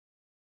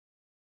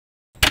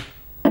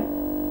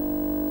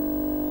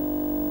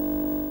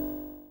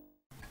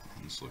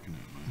just looking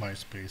at my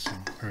MySpace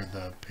or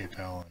the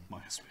PayPal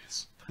and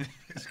MySpace.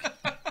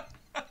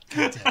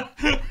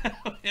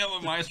 yeah,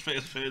 but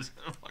MySpace page.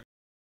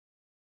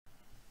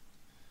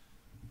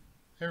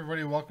 Hey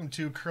everybody, welcome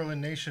to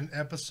Curling Nation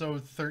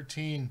episode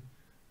 13.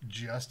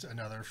 Just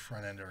another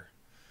front ender.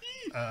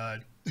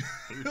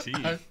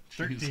 13.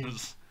 13.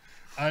 Jesus.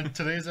 On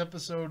today's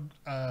episode,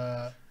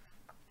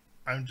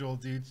 I'm Joel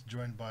Dietz,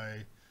 joined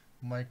by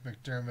Mike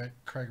McDermid,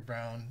 Craig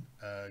Brown.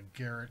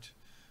 Garrett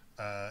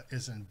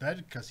is in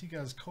bed because he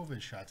got his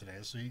COVID shot today,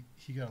 so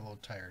he got a little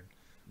tired.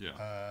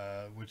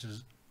 Yeah. Which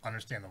is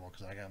understandable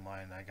because I got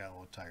mine and I got a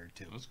little tired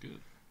too. That's good.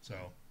 So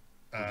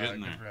We're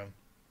getting good there. for him.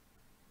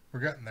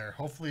 We're getting there.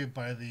 Hopefully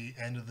by the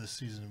end of the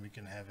season we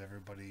can have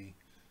everybody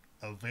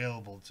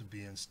available to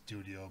be in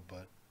studio,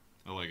 but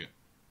I like it.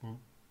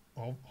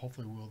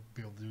 hopefully we'll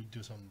be able to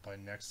do something by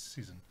next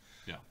season.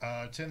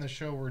 Yeah. Today on the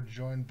show we're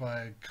joined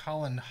by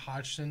Colin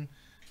Hodgson,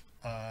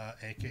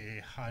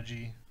 aka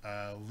Haji,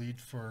 lead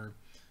for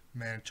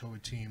Manitoba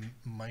team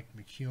Mike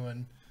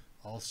McEwen,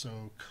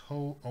 also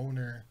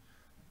co-owner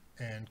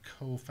and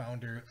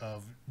co-founder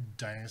of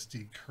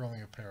Dynasty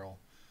Curling apparel.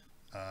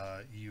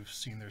 You've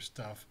seen their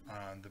stuff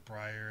on the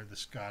Brier, the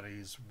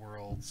Scotties,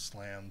 World,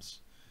 Slams.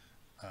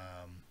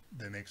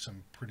 They make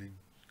some pretty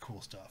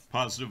cool stuff.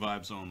 Positive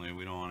vibes only.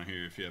 We don't want to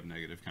hear if you have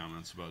negative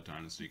comments about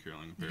Dynasty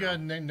Curling apparel. You got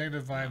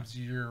negative vibes,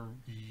 yeah.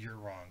 You're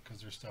wrong,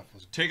 because their stuff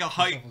was Take a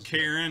hike,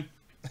 Karen.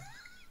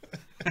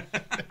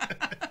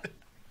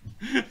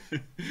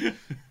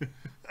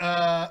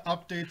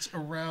 Updates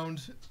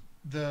around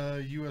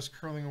the U.S.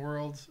 curling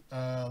world.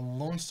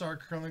 Lone Star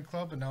Curling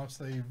Club announced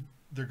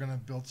they're going to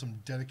build some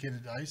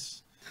dedicated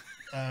ice.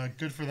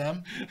 Good for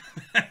them.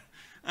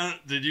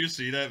 Did you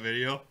see that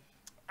video?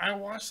 I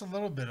watched a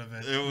little bit of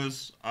it. It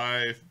was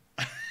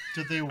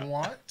Did they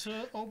want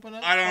to open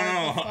up? I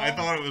don't know. I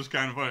thought it was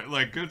kind of funny.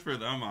 Like, good for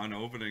them on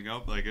opening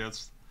up. Like,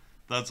 that's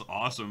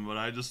awesome. But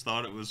I just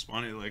thought it was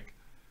funny. Like,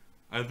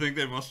 I think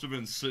they must have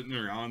been sitting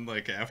around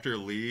like after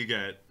league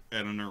at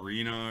an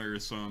arena or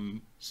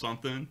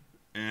something,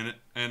 and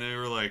they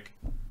were like,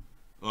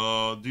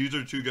 these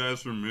are two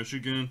guys from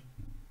Michigan,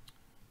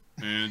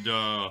 and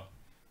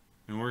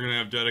we're gonna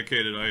have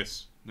dedicated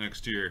ice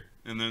next year.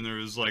 And then there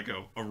was like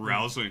a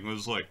rousing. It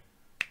was like,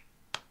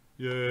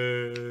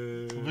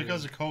 yay. Well,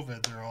 because of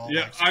COVID, they're all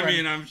yeah. like spread, I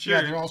mean, I'm sure.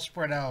 Yeah, they're all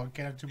spread out.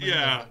 Can't have too many.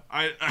 Yeah,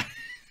 I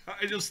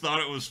just thought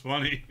it was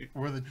funny.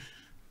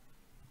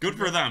 Good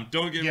for them.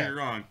 Don't get me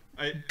wrong.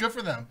 Good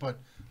for them, but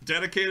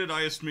dedicated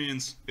ice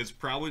means it's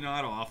probably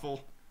not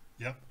awful.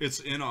 Yep.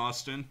 It's in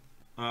Austin,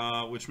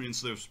 which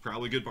means there's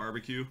probably good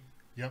barbecue.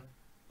 Yep.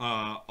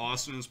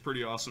 Austin is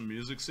pretty awesome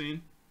music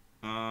scene.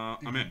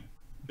 I'm in.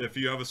 If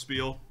you have a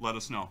spiel, let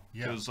us know,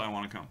 because I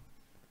want to come.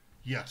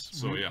 Yes.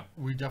 So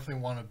we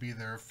definitely want to be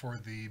there for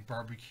the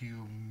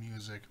barbecue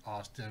music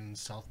Austin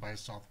South by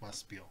Southwest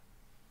spiel.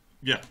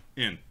 Yeah,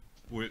 in.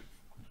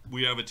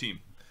 We have a team.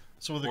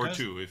 So or guys,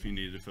 two if you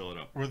need to fill it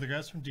up. Were the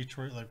guys from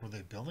Detroit, like, were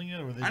they building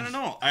it? Or were they I don't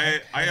know. I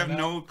have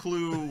no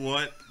clue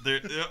what they're...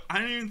 I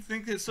didn't even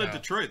think they said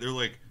Detroit. They're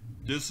like,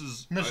 this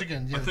is...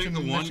 Michigan. I think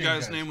the one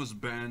guy's name was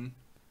Ben,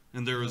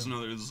 and there was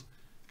another...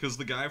 Because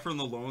the guy from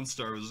the Lone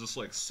Star was just,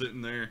 like,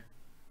 sitting there,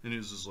 and he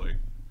was just like...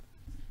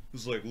 He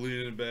was, like,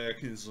 leaning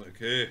back, and he's like,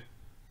 hey,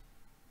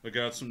 I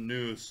got some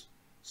news.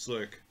 It's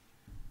like,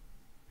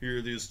 here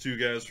are these two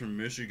guys from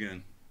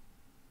Michigan,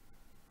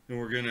 and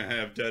we're going to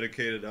have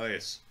dedicated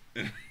ice.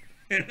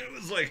 And it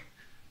was like,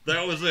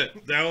 that was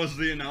it. That was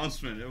the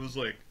announcement. It was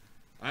like,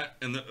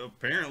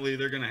 apparently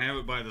they're gonna have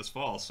it by this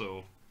fall.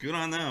 So good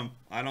on them.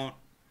 I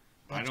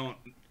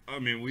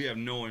mean, we have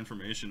no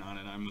information on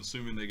it. I'm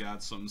assuming they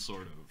got some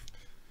sort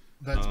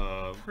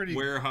of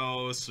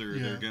warehouse, or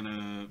they're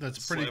gonna.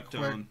 That's pretty quick.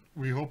 Down.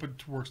 We hope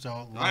it works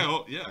out. I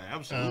hope,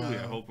 absolutely.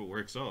 I hope it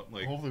works out.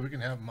 Like, hopefully we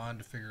can have them on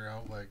to figure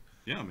out, like,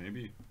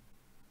 maybe.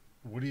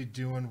 What are you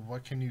doing?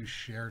 What can you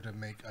share to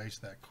make ice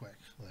that quick?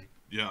 Like.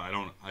 Yeah, I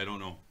don't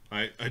know.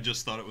 I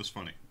just thought it was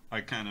funny.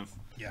 I kind of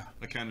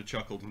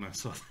chuckled when I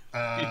saw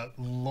that.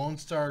 Lone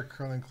Star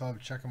Curling Club.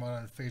 Check them out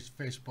on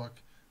Facebook.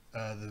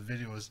 The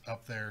video is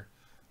up there.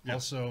 Yep.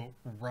 Also,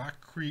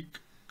 Rock Creek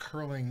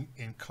Curling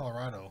in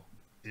Colorado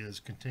is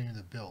continuing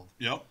to build.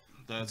 Yep,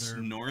 that's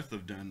north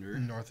of Denver.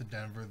 North of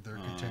Denver, they're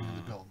continuing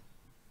to build.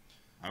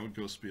 I would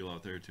go spiel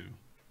out there too.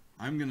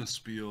 I'm gonna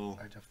spiel.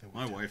 I definitely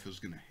would. My wife is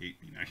gonna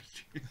hate me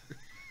next year.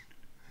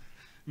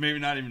 Maybe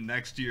not even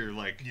next year,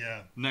 like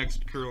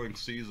next curling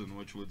season,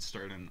 which would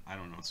start in, I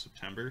don't know,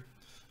 September?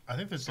 I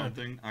think there's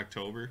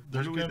October?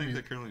 When do we think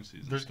the curling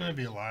season There's going to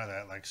be a lot of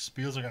that. Like,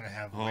 spiels are going to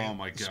have oh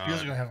my God. Spiels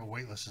are going to have a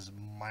wait list that's a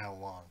mile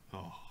long.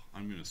 Oh,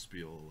 I'm going to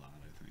spiel a lot,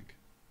 I think.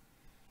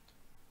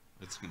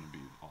 It's going to be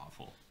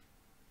awful.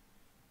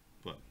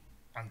 But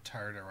I'm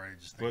tired already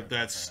just thinking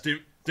that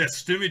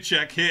stimmy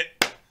check hit.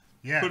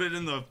 Yeah. Put it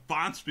in the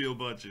Bonspiel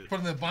budget.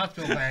 Put it in the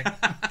Bonspiel bag.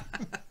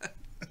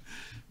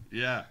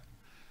 Yeah.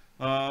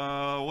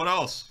 What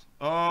else?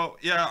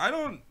 I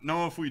don't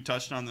know if we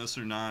touched on this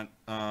or not.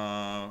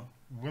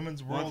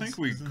 Women's World. I think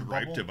we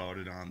griped about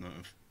it on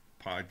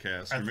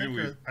podcast, or maybe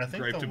we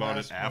griped about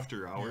it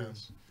after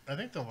hours. Yeah. I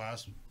think the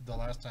last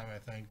time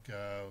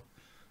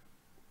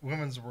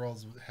Women's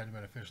Worlds hadn't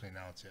been officially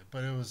announced yet,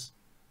 but it was.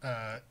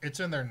 It's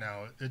in there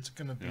now. It's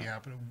gonna be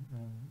happening.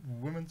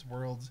 Women's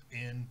Worlds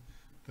in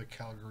the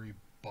Calgary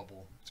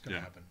bubble. It's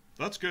gonna happen.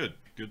 That's good.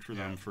 Good for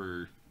them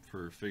for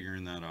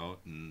figuring that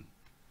out and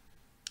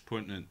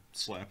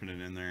slapping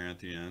it in there at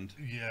the end.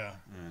 Yeah.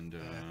 And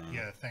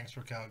thanks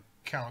for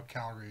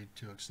Calgary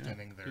to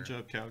extending their. Good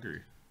job,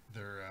 Calgary.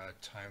 Their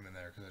time in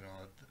there, because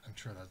I'm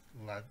sure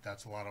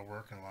that's a lot of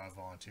work and a lot of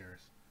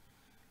volunteers.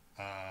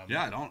 I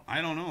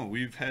don't know.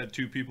 We've had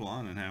 2 people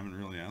on and haven't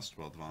really asked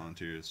about the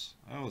volunteers.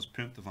 I always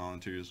pimp the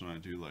volunteers when I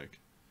do like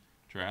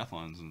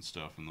triathlons and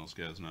stuff, and those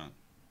guys not.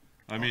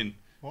 I mean,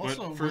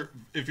 also,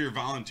 if you're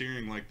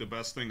volunteering, like the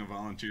best thing a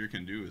volunteer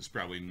can do is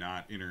probably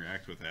not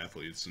interact with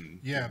athletes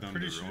and give them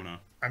the Rona.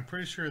 I'm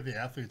pretty sure the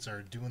athletes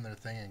are doing their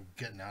thing and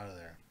getting out of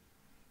there,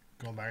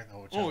 going back to the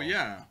hotel. Oh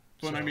yeah,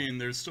 but I mean,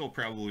 there's still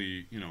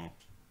probably there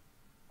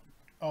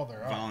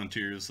are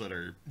volunteers that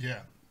are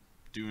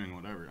doing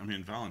whatever. I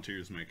mean,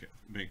 volunteers make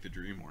the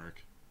dream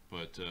work,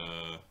 but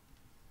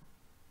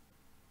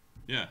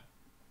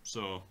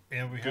So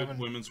and we good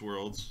Women's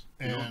Worlds.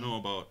 We don't know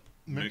about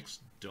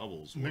mixed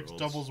doubles. Mixed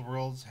doubles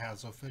Worlds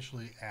has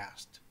officially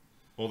asked.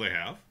 Oh, they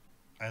have?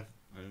 I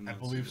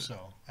believe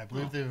so. I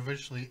believe they've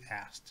officially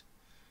asked.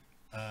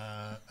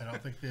 I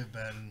don't think they've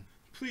been.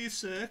 Please,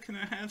 sir, can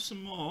I have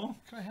some more?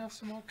 Can I have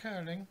some more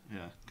curling?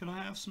 Yeah. Can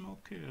I have some more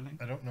curling?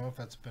 I don't know if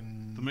that's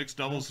been. The mixed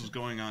doubles is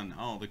going on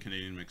now. The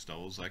Canadian mixed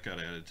doubles that got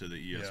added to the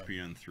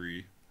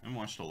ESPN3. I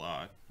watched a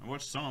lot. I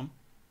watched some.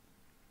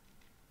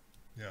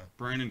 Yeah.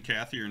 Brian and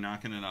Kathy are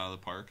knocking it out of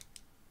the park.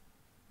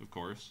 Of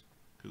course,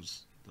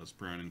 because that's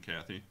Brian and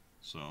Kathy.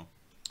 So,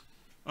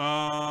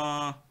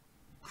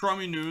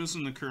 crummy news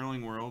in the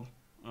curling world.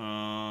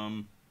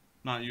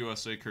 Not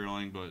USA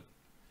curling, but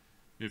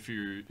if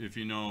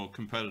you know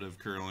competitive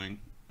curling,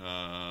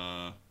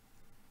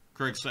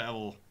 Craig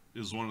Saville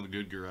is one of the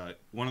good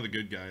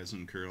guys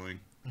in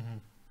curling.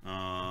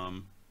 Mm-hmm.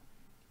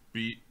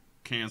 Beat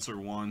cancer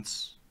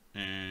once,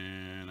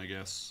 and I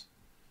guess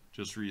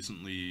just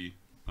recently.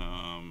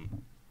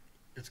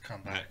 It's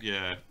come back.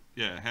 Yeah,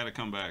 had to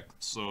come back.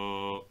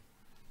 So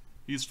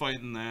he's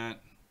fighting that.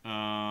 We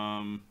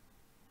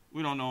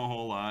don't know a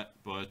whole lot,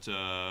 but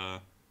I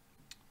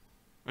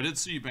did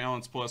see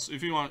Balance Plus.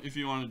 If you want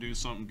to do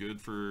something good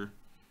for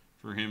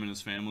him and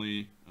his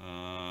family,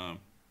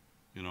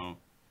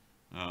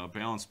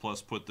 Balance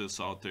Plus put this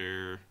out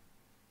there.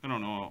 I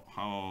don't know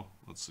how.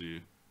 Let's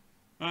see.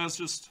 Let's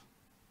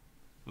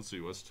see.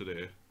 What's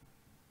today?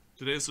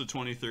 Today's the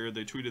 23rd.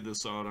 They tweeted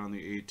this out on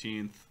the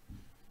 18th.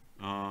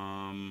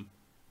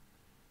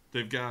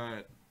 They've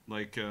got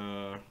like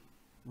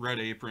Red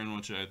Apron,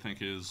 which I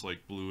think is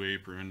like Blue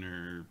Apron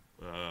or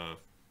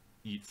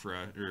Eat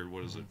Fresh, or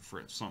what is it?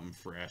 Something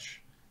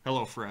Fresh.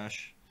 Hello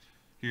Fresh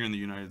here in the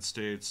United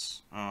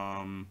States.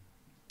 Give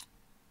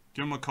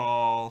them a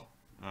call.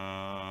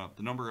 The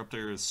number up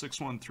there is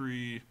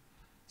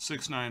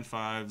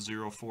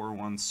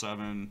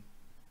 613-695-0417.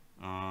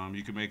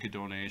 You can make a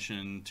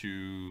donation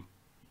to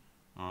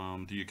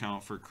the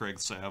account for Craig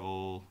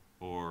Saville,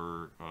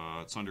 or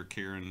it's under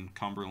Karen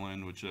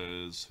Cumberland, which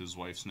is his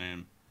wife's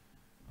name.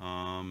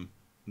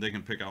 They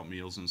can pick out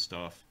meals and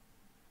stuff.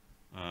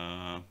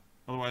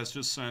 Otherwise,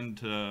 just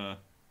send good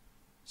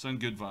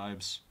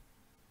vibes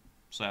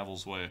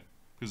Saville's way,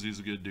 because he's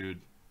a good dude.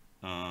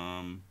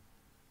 And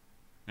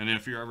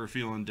if you're ever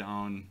feeling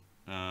down,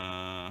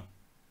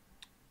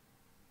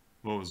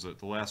 what was it?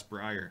 The last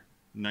Brier,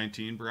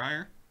 19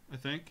 Brier, I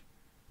think,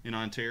 in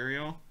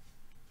Ontario.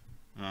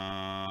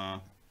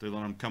 They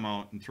let him come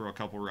out and throw a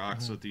couple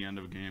rocks at the end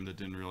of a game that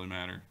didn't really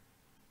matter.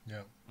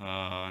 Yeah.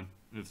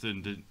 If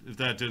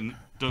that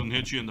doesn't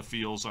hit you in the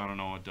feels, I don't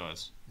know what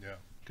does. Yeah.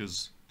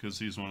 Because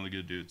he's one of the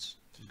good dudes.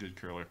 He's a good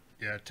curler.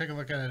 Yeah. Take a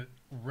look at it.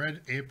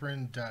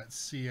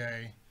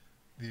 Redapron.ca.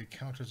 The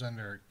account is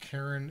under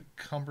Karen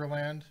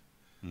Cumberland.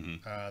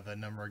 Mm-hmm. The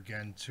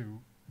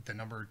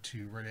number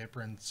to Red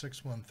Apron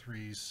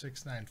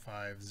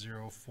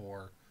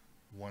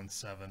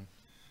 613-695-0417.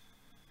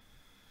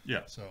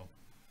 Yeah. So.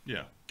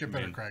 Yeah. Get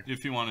better, Craig.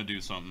 If you want to do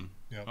something.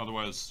 Yep.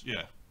 Otherwise,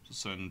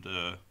 just send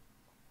good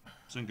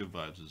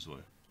vibes his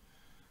way.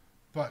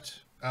 But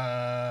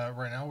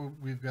right now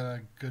we've got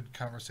a good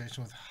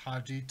conversation with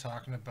Haji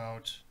talking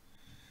about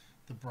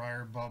the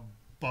Brier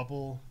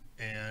bubble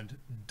and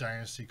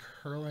Dynasty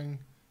Curling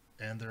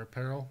and their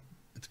apparel.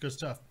 It's good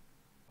stuff.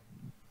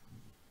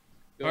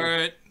 All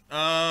right.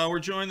 We're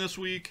joined this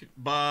week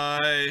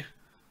by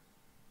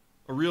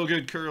a real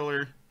good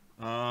curler.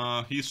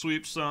 He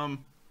sweeps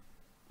some.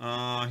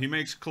 He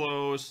makes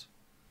clothes.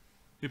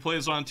 He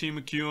plays on Team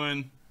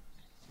McEwen.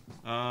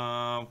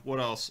 What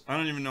else? I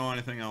don't even know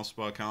anything else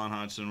about Colin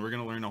Hodgson. We're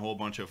going to learn a whole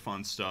bunch of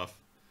fun stuff.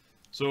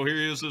 So here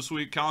he is this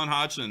week, Colin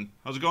Hodgson.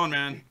 How's it going,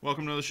 man?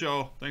 Welcome to the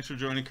show. Thanks for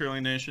joining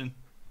Curling Nation.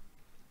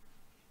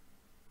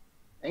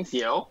 Thanks,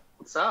 yo.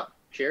 What's up?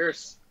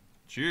 Cheers.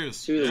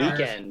 Cheers. To the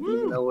weekend,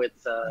 even though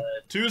it's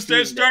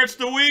Tuesday starts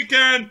the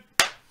weekend!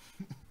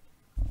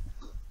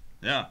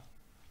 Yeah.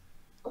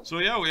 So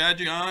yeah, we had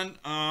you on.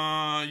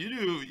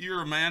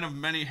 You're a man of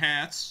many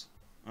hats.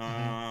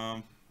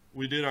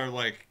 We did our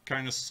like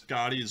kind of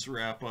Scotties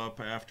wrap up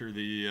after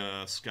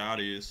the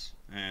Scotties,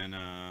 and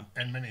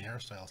many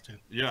hairstyles too.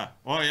 yeah.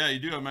 Oh yeah, you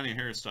do have many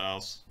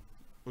hairstyles.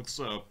 Looks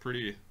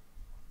pretty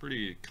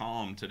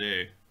calm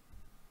today.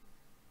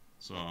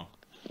 So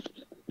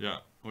yeah.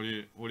 What do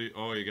you?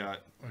 Oh, you got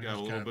a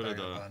little bit of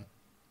the.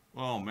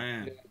 Oh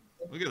man,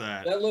 look at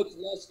that. That looks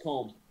less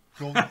calm.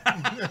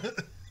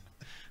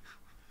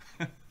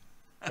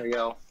 There you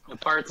go. The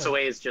parts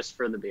away is just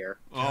for the beer.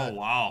 Oh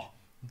wow.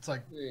 It's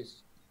like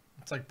Nice.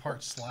 it's like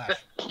part Slash.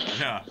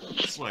 Yeah,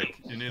 it's like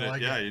you need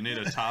you need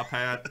a top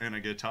hat and a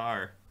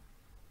guitar,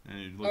 and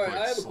you look All right,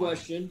 like I have a Slash.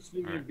 question.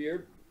 Speaking All right. of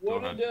beer, Go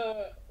ahead.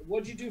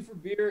 what'd you do for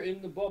beer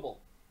in the bubble?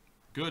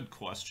 Good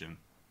question.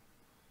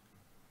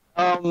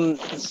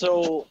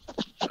 So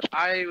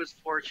I was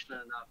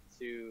fortunate enough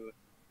to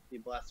be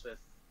blessed with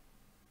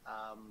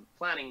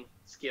planning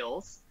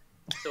skills.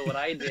 So what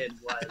I did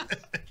was,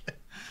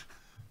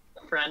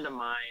 a friend of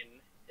mine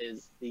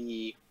is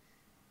he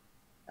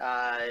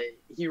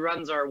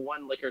runs our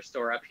one liquor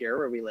store up here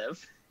where we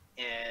live,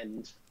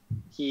 and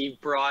he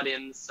brought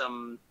in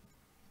some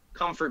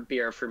comfort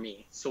beer for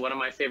me. So one of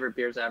my favorite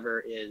beers ever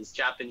is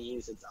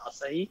Japanese. It's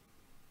Asahi.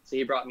 So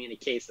he brought me in a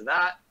case of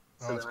that.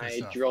 So then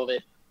I drove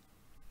it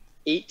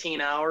 18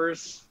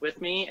 hours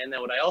with me, and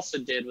then what I also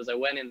did was I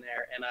went in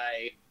there and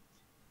I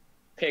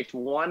picked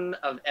one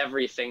of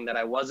everything that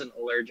I wasn't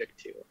allergic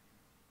to.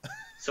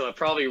 So it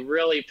probably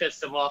really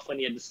pissed him off when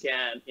he had to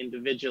scan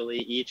individually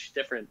each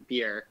different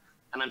beer,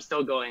 and I'm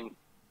still going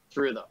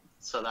through them.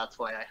 So that's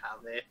why I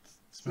have a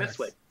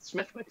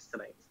Smithwick's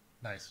tonight.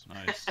 Nice.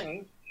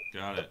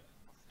 Got it.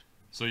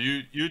 So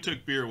you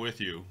took beer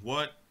with you.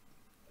 What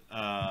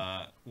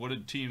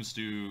did teams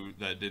do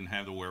that didn't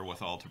have the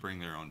wherewithal to bring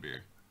their own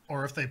beer?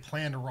 Or if they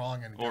planned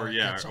wrong and or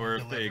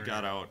if they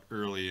got out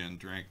early and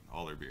drank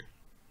all their beer.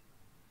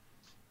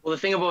 Well, the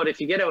thing about if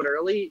you get out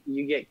early,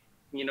 you get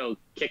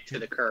kicked to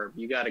the curb.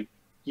 You gotta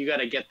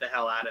get the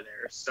hell out of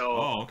there.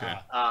 So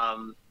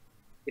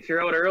if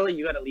you're out early,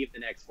 you gotta leave the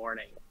next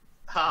morning.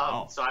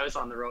 So I was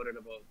on the road at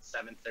about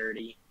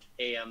 7:30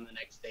 a.m. the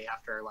next day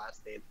after our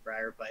last day at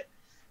Brier.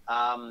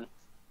 But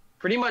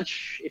pretty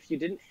much, if you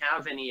didn't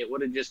have any, it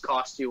would have just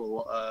cost you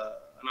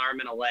an arm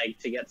and a leg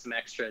to get some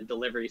extra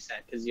delivery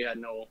sent because you had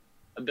no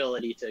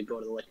ability to go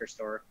to the liquor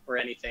store or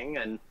anything.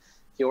 And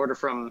if you order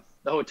from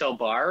the hotel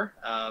bar,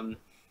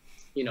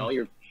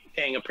 you're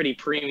paying a pretty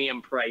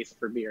premium price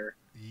for beer.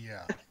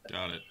 Yeah.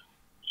 Got it.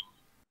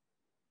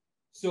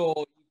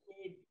 So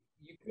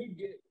you could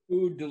get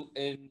food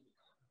and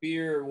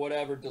beer or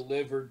whatever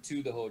delivered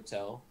to the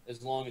hotel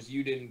as long as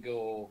you didn't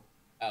go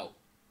out.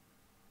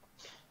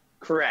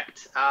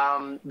 Correct.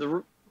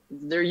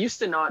 There used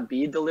to not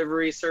be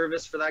delivery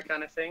service for that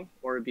kind of thing,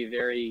 or it'd be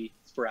very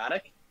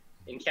sporadic.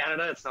 In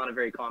Canada, it's not a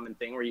very common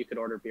thing where you could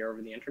order beer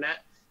over the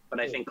internet, but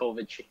I think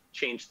COVID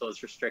changed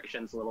those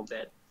restrictions a little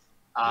bit.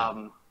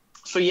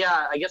 So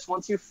yeah, I guess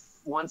once you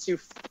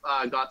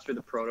got through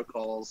the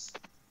protocols,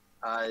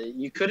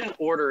 you couldn't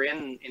order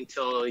in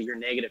until your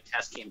negative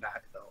test came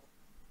back, though.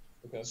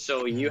 Okay.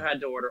 So you had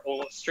to order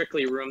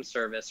strictly room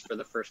service for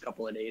the first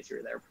couple of days you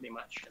were there, pretty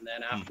much, and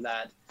then after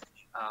that,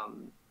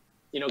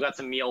 got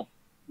some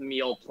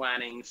meal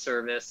planning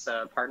service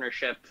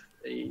partnership.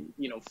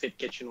 Fit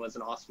Kitchen was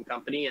an awesome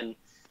company, and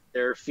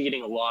they're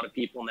feeding a lot of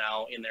people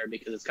now in there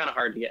because it's kind of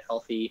hard to get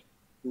healthy,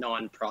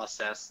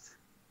 non-processed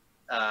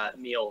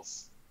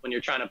meals when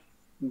you're trying to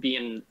be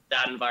in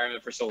that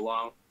environment for so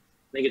long.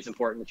 I think it's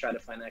important to try to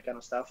find that kind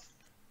of stuff.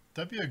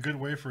 That'd be a good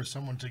way for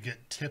someone to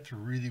get tipped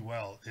really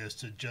well, is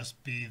to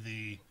just be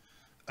the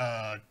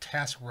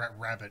task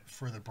rabbit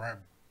for the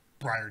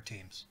Brier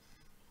teams.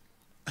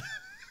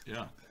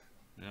 Yeah.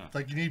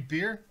 Like, you need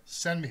beer?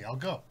 Send me. I'll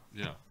go.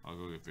 Yeah, I'll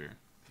go get beer.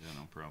 Yeah,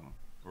 no problem.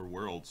 Or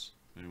Worlds.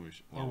 Maybe we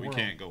World.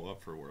 can't go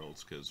up for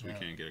Worlds because we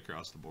can't get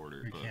across the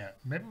border. We can't.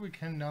 Maybe we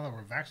can now that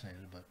we're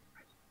vaccinated, but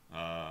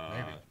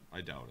maybe.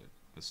 I doubt it.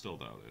 I still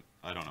doubt it.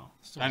 I don't know.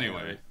 Still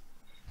Anyway,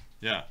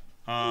 yeah.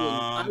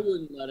 I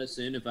wouldn't let us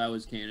in if I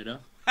was Canada.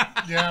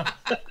 Yeah.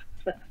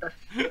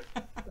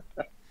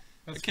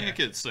 I can't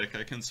get sick.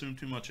 I consume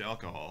too much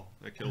alcohol.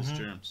 That kills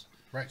germs.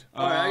 Right.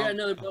 All right, I got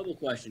another bubble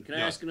question. Can I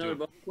yeah, ask another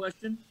bubble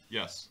question?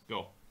 Yes,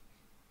 go.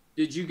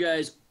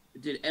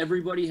 Did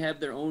everybody have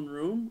their own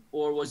room,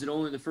 or was it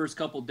only the first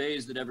couple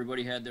days that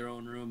everybody had their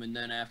own room, and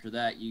then after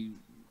that you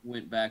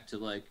went back to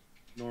like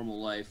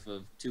normal life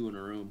of two in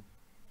a room?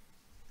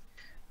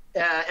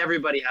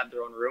 Everybody had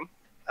their own room.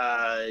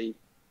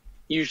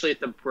 Usually at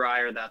the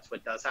Brier, that's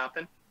what does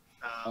happen.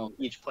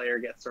 Each player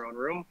gets their own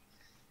room,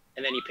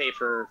 and then you pay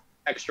for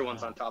extra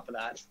ones on top of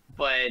that.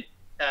 But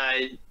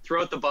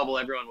throughout the bubble,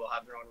 everyone will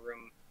have their own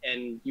room,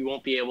 and you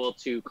won't be able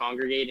to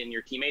congregate in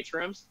your teammates'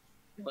 rooms.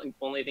 The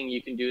only thing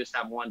you can do is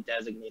have one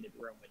designated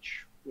room,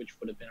 which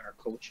would have been our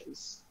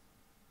coaches.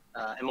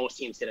 And most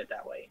teams did it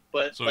that way.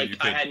 But So I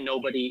had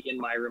nobody in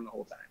my room the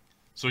whole time.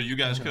 So you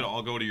guys could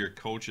all go to your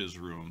coach's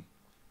room,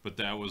 but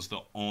that was the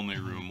only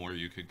room where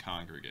you could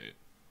congregate.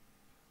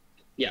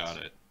 Yes.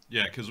 Got it.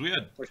 Yeah, because we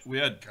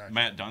had Gotcha.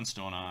 Matt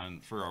Dunstone on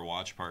for our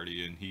watch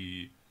party, and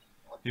he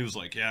was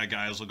like, yeah,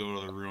 guys will go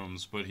to the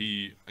rooms, but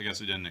I guess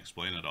he didn't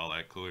explain it all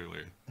that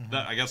clearly. Mhm.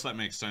 I guess that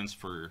makes sense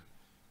for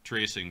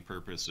tracing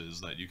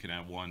purposes, that you can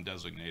have one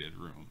designated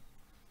room.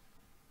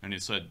 And he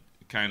said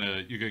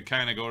you could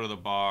kind of go to the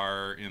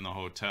bar in the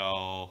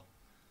hotel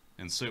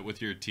and sit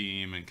with your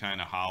team and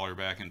kind of holler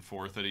back and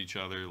forth at each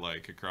other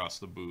like across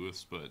the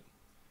booths, but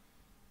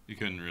you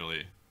couldn't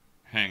really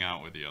hang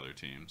out with the other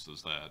teams.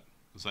 Is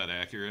that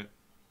accurate?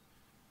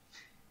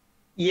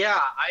 Yeah,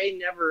 I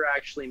never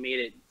actually made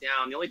it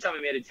down. The only time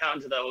I made it down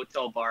to the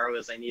hotel bar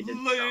was I needed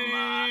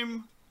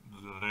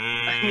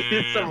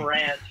some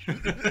ranch.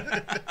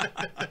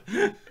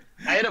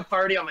 I had a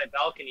party on my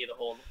balcony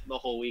the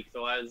whole week,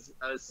 though. I was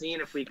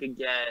seeing if we could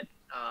get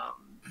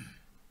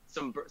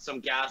some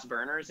gas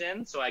burners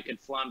in, so I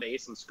could flambe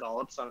some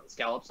scallops on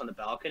the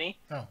balcony,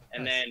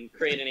 and then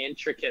create an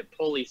intricate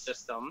pulley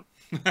system.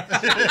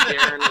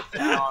 Darren was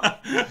down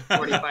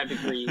 45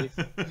 degrees.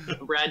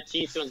 Brad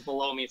Teeson was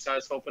below me, so I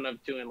was hoping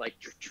of doing like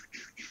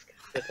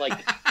with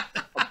like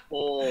a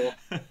bowl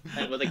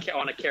and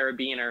on a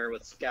carabiner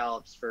with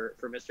scallops for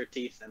Mr.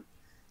 Teeson.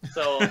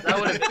 So that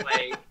would have been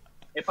my.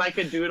 If I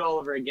could do it all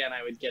over again,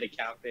 I would get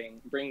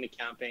bring the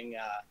camping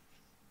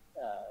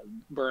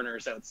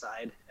burners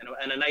outside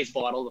and a nice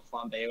bottle to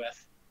flambe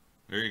with.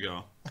 There you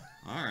go.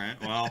 All right.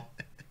 Well,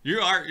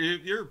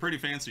 you're a pretty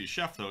fancy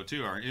chef though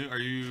too, aren't you? Are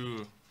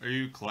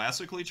you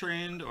classically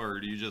trained,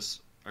 or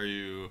are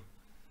you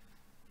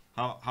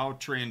how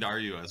trained are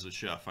you as a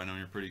chef? I know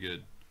you're a pretty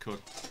good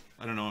cook.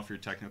 I don't know if you're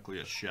technically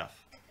a chef,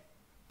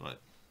 but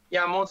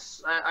yeah,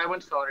 I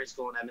went to culinary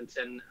school in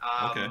Edmonton.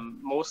 Okay.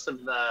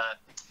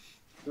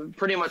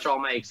 Pretty much all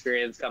my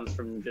experience comes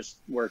from just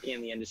working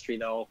in the industry,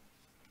 though.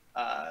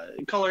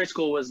 Culinary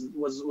school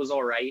was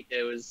all right.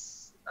 It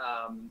was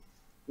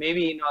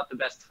maybe not the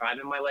best time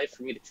in my life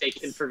for me to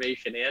take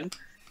information in,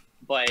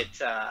 but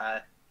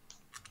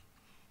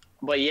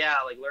yeah,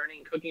 like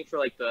learning cooking for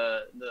like at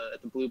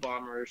the Blue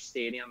Bombers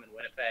Stadium in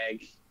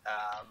Winnipeg.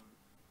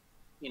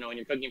 When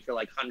you're cooking for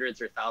like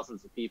hundreds or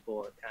thousands of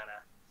people,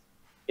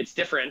 it's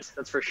different,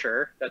 that's for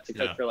sure. Got to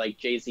cook for like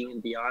Jay-Z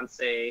and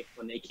Beyonce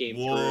when they came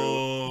through.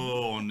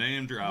 Whoa,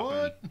 name dropping.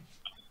 What?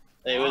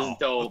 It was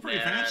dope, That's pretty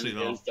man. fancy,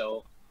 though. It was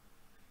dope.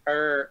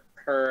 Her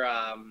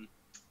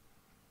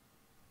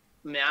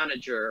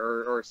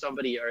manager or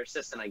somebody, or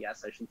assistant, I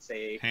guess I should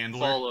say,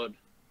 Handler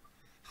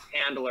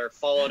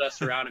followed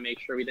us around to make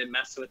sure we didn't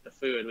mess with the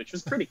food, which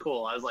was pretty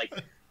cool. I was like,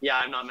 yeah,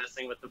 I'm not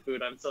messing with the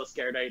food. I'm so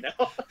scared right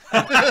now.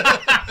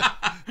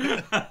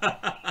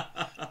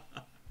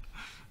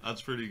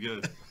 That's pretty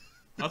good.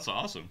 That's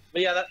awesome.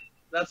 But yeah,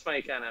 that's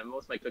my kind of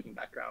most of my cooking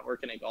background,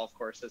 working at golf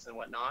courses and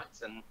whatnot,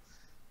 and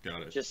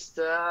got it. Just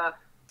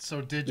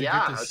So did you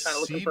get to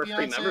see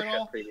Beyonce at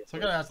all? Previously. So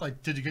I gotta ask,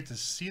 like, did you get to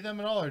see them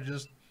at all, or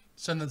just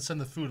send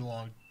the food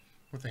along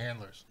with the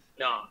handlers?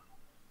 No.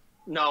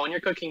 When you're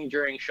cooking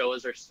during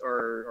shows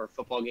or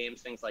football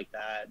games, things like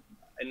that,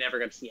 I never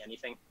got to see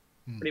anything.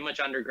 Pretty much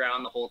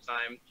underground the whole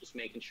time, just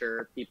making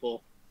sure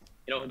people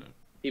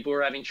who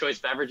are having choice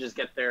beverages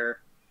get their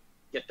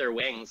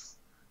wings.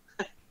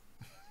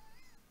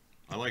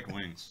 I like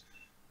wings.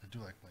 I do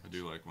like wings. I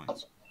do like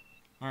wings.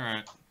 All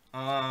right.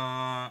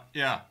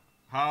 Yeah.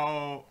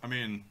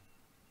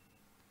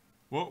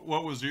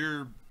 What was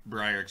your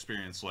Brier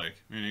experience like?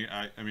 I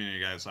mean, you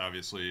guys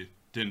obviously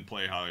didn't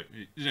play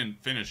you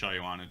didn't finish how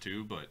you wanted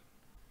to, but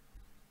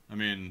I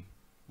mean,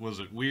 was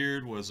it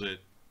weird? Was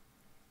it?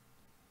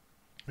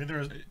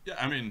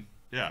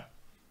 Yeah.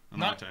 I'm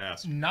not to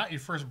ask. Not your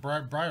first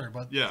Brier,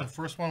 but yeah, the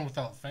first one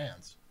without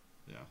fans.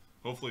 Yeah.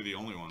 Hopefully the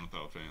only one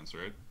without fans,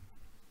 right?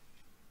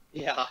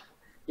 Yeah,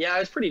 it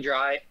was pretty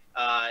dry.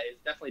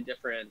 It's definitely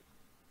different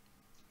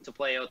to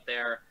play out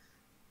there.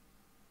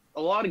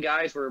 A lot of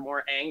guys were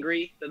more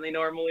angry than they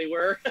normally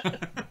were,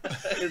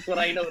 is what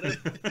I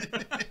noticed.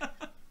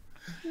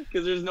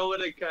 Because there's no way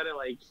to kind of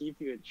like keep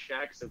you in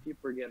check, so people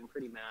were getting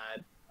pretty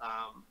mad.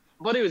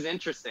 But it was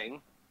interesting.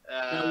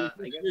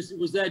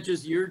 Was that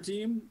just your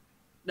team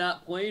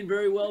not playing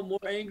very well, more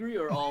angry,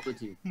 or all the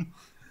team?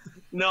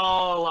 No,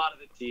 a lot of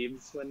the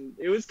teams. When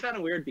it was kind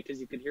of weird because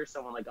you could hear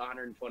someone like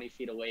 120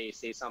 feet away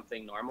say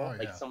something normal,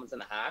 like someone's in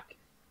the hack.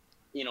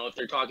 If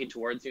they're talking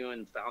towards you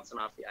and bouncing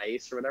off the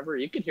ice or whatever,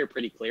 you could hear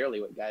pretty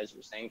clearly what guys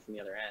were saying from the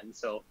other end.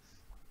 So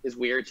it's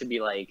weird to be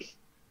like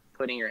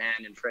putting your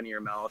hand in front of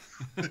your mouth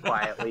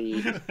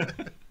quietly.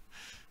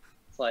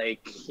 It's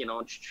like,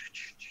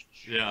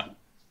 Yeah.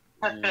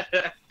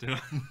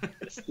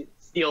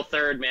 Steal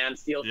third, man.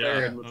 Steal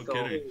third. Let's go.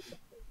 Kidding.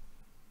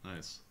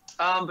 Nice.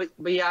 But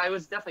yeah, it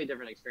was definitely a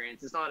different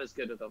experience. It's not as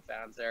good without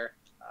fans there.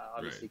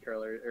 Obviously, right.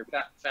 curler or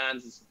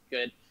fans is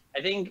good.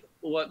 I think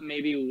what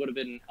maybe would have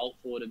been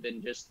helpful would have been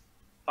just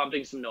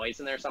pumping some noise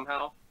in there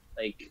somehow,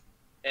 like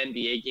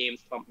NBA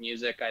games pump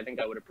music. I think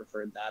I would have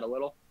preferred that a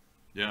little.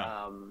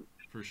 Yeah,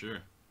 for sure.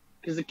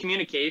 Because the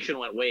communication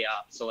went way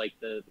up, so like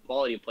the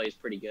quality of play is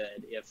pretty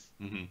good. If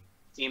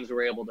teams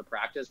were able to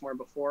practice more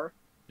before,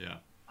 yeah,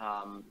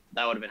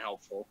 that would have been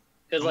helpful.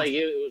 Because like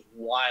it was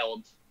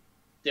wild,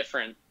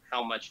 different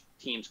how much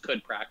teams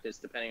could practice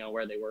depending on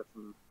where they were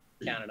from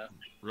Canada.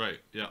 Right.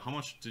 Yeah. How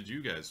much did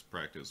you guys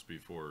practice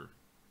before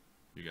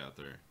you got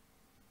there?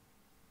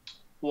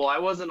 Well, I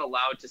wasn't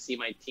allowed to see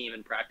my team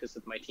and practice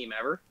with my team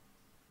ever.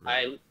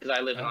 Right. Because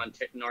I live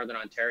in Northern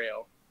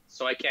Ontario,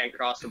 so I can't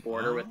cross the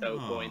border without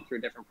going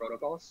through different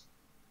protocols.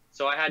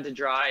 So I had to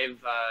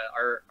drive.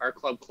 Our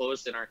club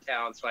closed in our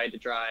town, so I had to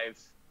drive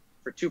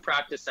for 2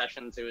 practice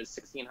sessions. It was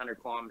 1,600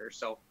 kilometers,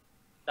 so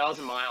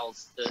 1,000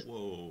 miles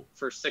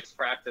for 6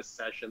 practice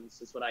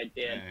sessions is what I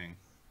did. Dang.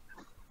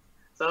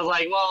 So I was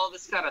like, well,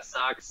 this kind of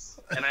sucks,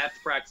 and I have to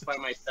practice by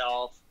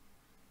myself.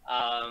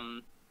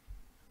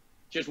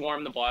 Just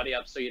warm the body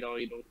up so you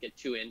don't get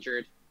too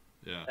injured.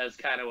 Yeah. That's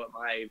kind of what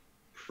my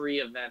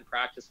pre-event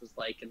practice was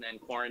like, and then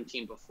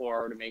quarantine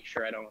before to make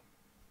sure I don't,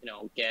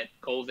 get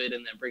COVID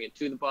and then bring it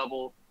to the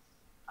bubble.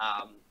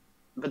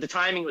 But the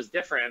timing was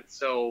different,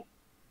 so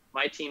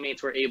my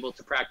teammates were able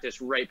to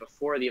practice right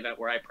before the event,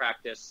 where I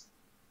practiced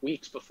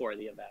weeks before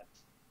the event,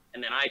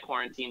 and then I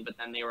quarantined, but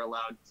then they were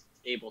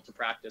able to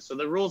practice. So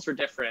the rules were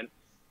different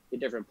in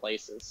different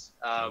places.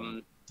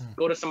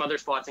 Go to some other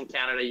spots in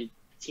Canada,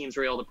 teams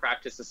were able to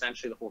practice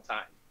essentially the whole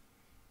time,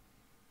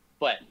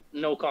 but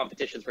no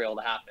competitions were able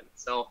to happen.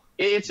 So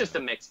it's just a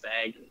mixed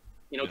bag.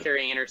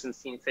 Kerry Anderson's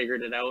team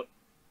figured it out.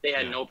 They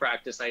had no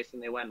practice ice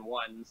and they went and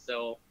won.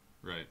 So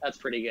that's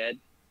pretty good.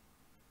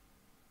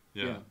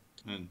 Yeah.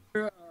 And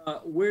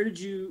where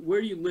do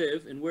you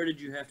live, and where did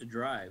you have to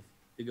drive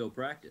to go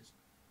practice?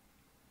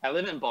 I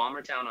live in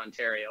Bombertown,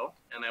 Ontario,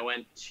 and I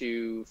went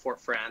to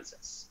Fort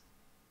Francis,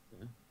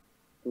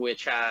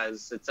 which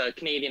it's a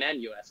Canadian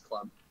and U.S.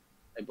 club,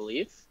 I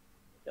believe.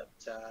 Got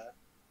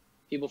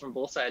people from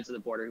both sides of the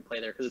border who play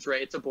there, because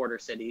it's a border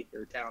city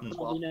or town as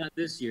well. Probably not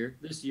this year.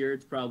 This year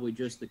it's probably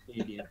just the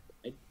Canadian.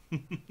 Right?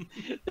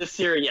 This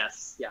year,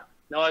 yes, yeah.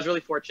 No, I was really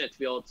fortunate to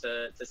be able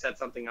to set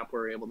something up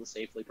where we were able to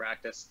safely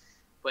practice,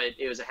 but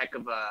it was a heck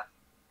of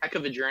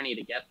a journey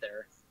to get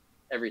there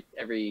every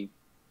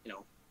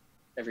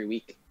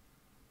week.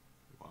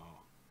 Wow,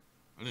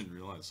 I didn't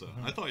realize that.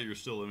 I thought you were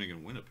still living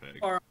in Winnipeg.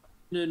 How far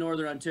into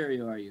Northern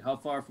Ontario are you? How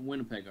far from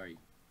Winnipeg are you?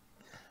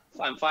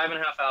 I'm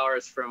 5.5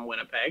 hours from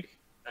Winnipeg.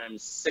 I'm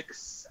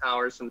 6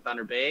 hours from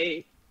Thunder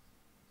Bay.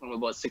 I'm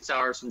about 6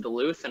 hours from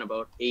Duluth, and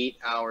about 8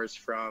 hours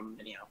from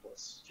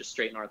Minneapolis, just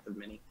straight north of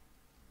Minnie.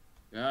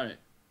 Got it.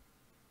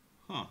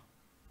 Huh.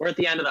 We're at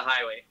the end of the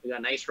highway. We got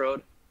an ice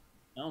road.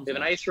 We have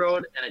an ice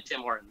road and a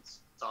Tim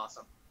Hortons. It's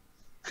awesome.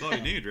 That's all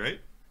you need, right?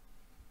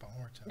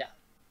 Yeah.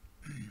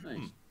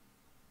 Nice.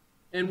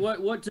 And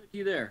what took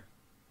you there?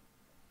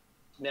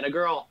 Met a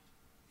girl.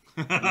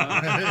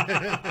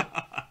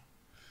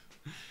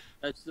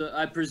 That's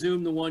I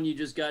presume the one you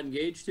just got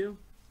engaged to?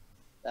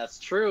 That's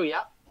true,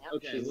 yeah.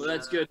 Okay, well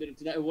that's good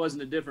that it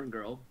wasn't a different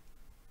girl.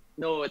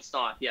 No, it's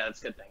not. Yeah, that's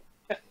a good thing.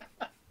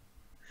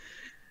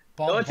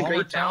 It's a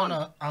great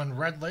town on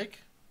Red Lake.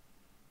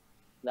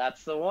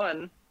 That's the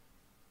one.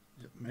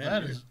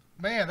 That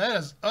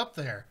is up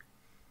there.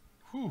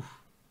 Whew.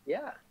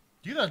 Yeah.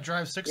 You gotta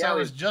drive 6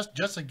 hours just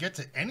to get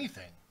to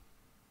anything.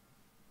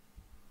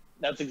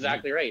 That's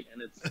exactly right,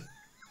 and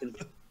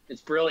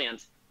it's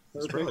brilliant.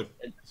 It's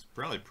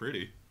probably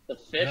pretty. The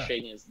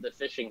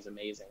fishing's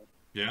amazing.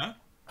 Yeah.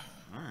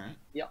 All right.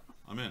 Yep.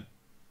 I'm in.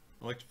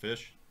 I like to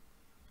fish.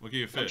 What can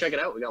you fish? Come check it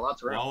out. We got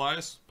lots around.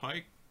 Walleyes,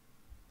 pike.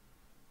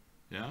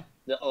 Yeah.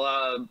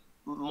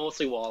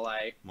 Mostly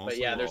walleye, but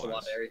yeah, there's a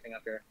lot of everything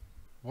up here.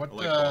 What I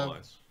like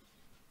walleyes.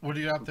 What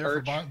do you got up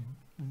there for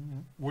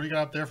What do you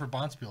got up there for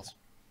bonspiels?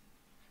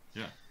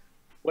 Yeah.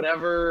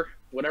 Whatever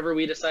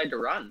we decide to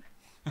run.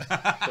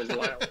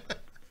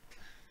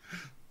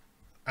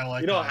 I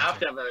like. You don't have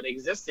to have an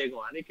existing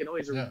one. You can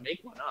always make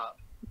one up.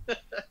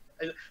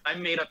 I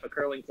made up a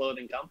curling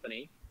clothing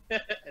company,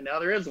 and now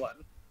there is one.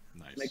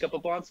 Nice. Make up a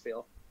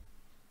bonspiel.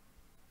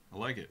 I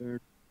like it.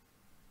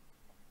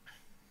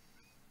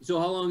 So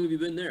how long have you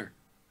been there?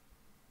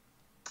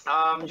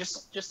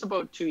 Just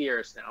about 2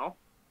 years now.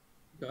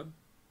 Okay.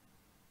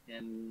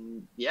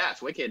 And yeah,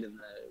 it's wicked. And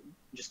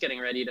just getting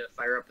ready to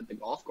fire up at the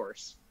golf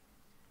course.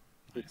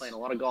 Nice. We're playing a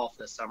lot of golf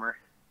this summer,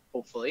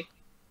 hopefully.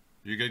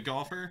 You a good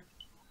golfer?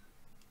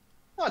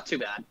 Not too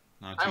bad.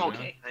 I'm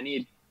okay. I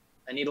need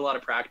a lot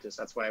of practice.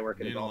 That's why I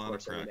work at a golf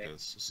course every day.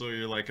 So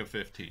you're like a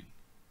 15.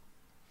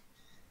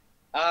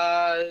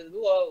 A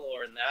little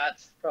lower than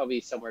that.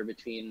 Probably somewhere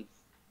between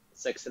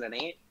 6 and an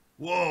 8.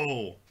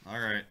 Whoa! All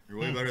right, you're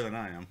way better than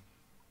I am.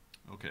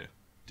 Okay,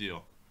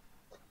 deal.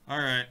 All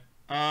right.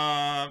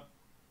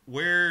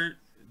 Where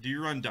do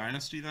you run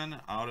Dynasty then?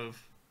 Out of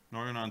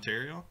Northern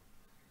Ontario?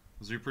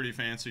 Is you pretty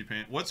fancy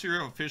What's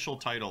your official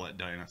title at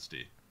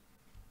Dynasty?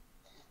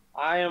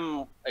 I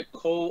am a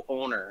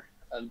co-owner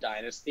of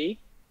Dynasty,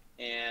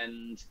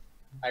 and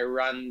I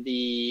run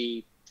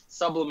the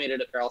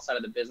sublimated apparel side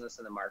of the business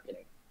and the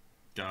marketing.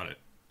 Got it.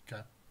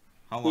 Okay.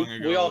 How long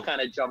ago? We all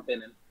kind of jump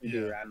in and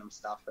do random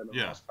stuff for the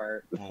most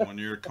part. Well, when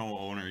you're a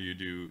co-owner,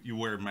 you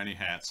wear many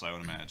hats, I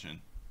would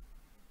imagine.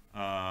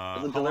 I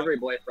was a delivery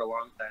boy for a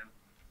long time.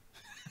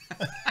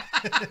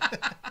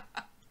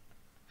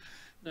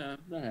 No,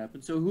 that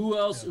happened. So who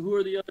else? Who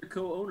are the other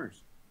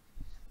co-owners?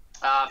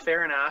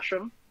 Farron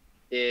Asham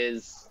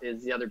is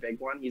the other big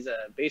one. He's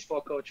a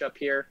baseball coach up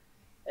here,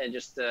 and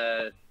just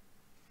a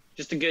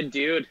good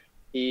dude.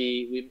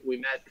 We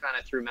met kind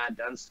of through Matt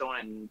Dunstone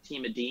and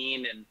Team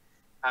McEwen, and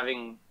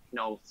having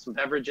some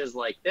beverages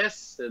like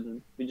this,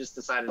 and we just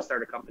decided to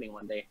start a company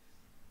one day,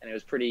 and it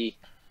was pretty,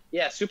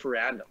 super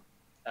random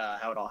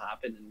how it all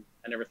happened, and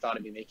I never thought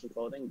I'd be making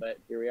clothing, but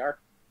here we are.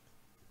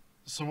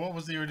 So what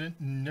was your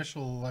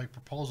initial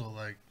proposal?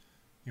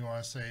 You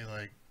want to say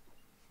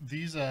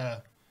these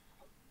what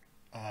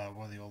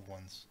are the old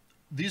ones?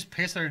 These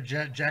pacer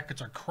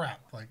jackets are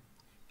crap.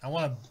 I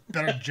want a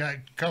better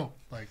coat.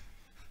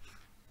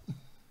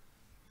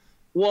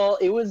 Well,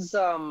 it was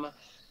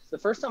the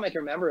first time I can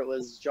remember. It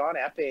was John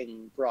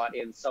Epping brought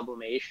in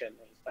sublimation.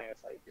 He was playing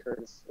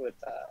with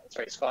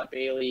Scott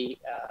Bailey,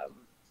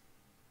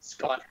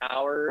 Scott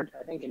Howard,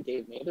 I think, and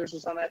Dave Mathers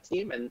was on that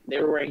team, and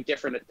they were wearing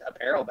different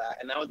apparel back.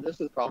 And this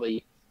was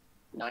probably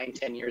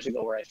 9-10 years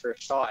ago where I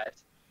first saw it.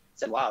 I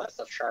said, wow, that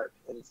stuff's sharp,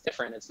 and it's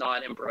different. It's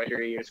not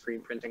embroidery or screen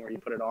printing where you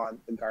put it on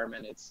the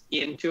garment. It's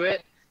into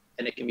it,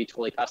 and it can be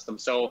totally custom.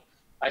 So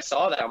I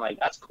saw that. I'm like,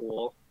 that's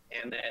cool.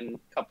 And then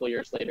a couple of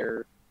years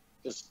later,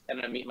 just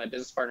ended up meeting my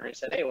business partner and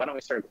said, hey, why don't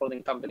we start a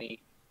clothing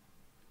company,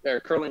 or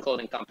a curling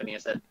clothing company? I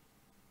said,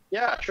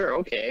 yeah, sure,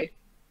 okay.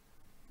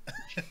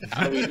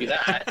 How do we do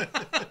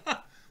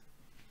that?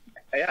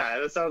 Yeah,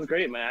 that sounds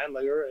great, man.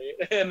 All right.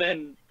 And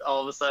then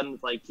all of a sudden,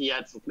 he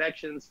had some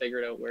connections,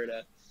 figured out where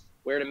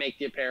to make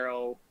the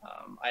apparel.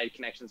 I had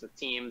connections with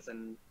teams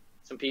and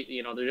some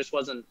people. There just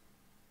wasn't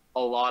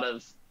a lot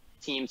of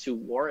teams who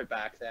wore it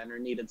back then or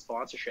needed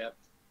sponsorship.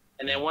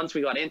 And then once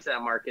we got into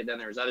that market, then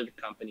there was other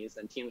companies,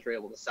 and teams were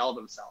able to sell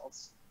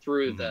themselves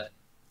through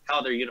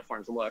how their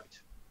uniforms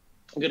looked.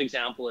 A good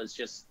example is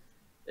just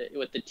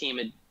with the Team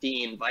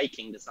McEwen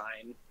Viking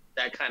design.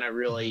 That kind of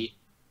really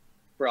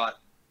brought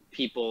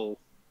people,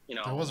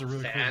 that was a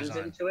really fans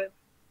cool design. into it.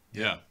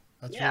 Yeah.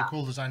 That's a really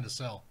cool design to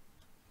sell.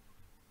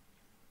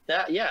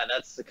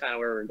 That's the kind of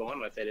where we're going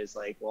with it, is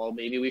well,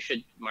 maybe we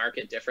should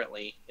market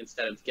differently.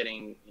 Instead of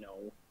getting,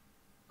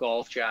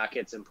 golf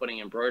jackets and putting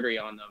embroidery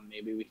on them,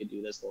 maybe we could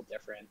do this a little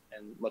different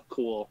and look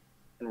cool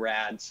and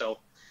rad. So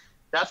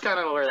that's kind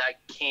of where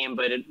that came,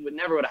 but it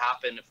never would have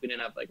happened if we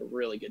didn't have a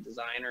really good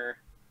designer,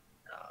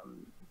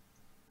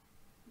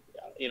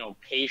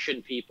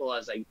 patient people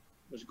as I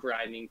was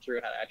grinding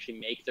through how to actually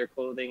make their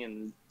clothing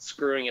and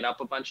screwing it up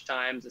a bunch of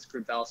times. I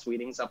screwed Val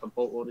Sweetings up a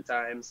boatload of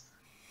times.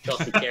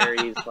 Chelsea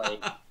Carey's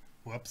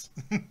whoops.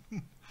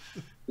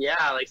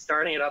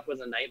 Starting it up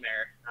was a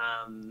nightmare.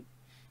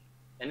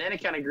 And then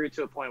it kind of grew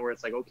to a point where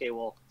it's okay,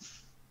 well,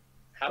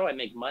 how do I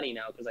make money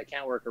now? Because I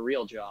can't work a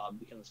real job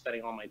because I'm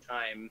spending all my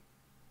time.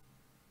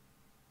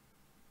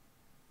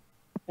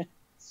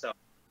 So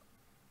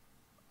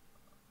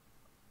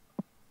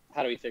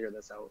how do we figure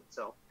this out?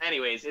 So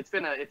anyways, it's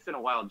been a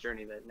wild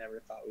journey that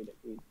never thought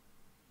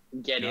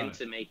we'd get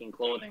into making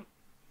clothing.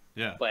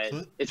 Yeah. But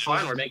it's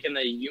fun. We're making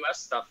the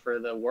U.S. stuff for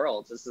the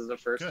world. This is the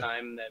first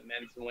time that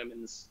men's and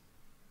women's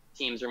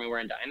teams are going to be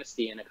wearing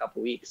Dynasty in a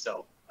couple weeks.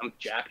 So I'm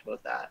jacked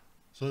about that.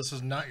 So this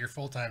is not your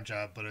full-time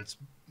job, but it's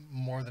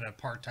more than a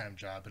part-time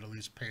job. It at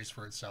least pays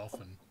for itself.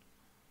 And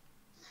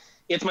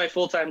it's my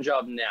full-time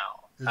job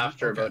now,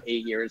 after about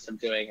 8 years of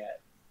doing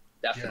it.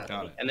 Definitely.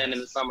 Got it. And then in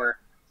the summer,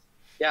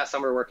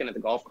 summer working at the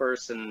golf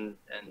course and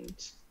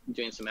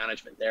doing some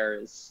management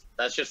there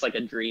that's just a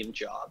dream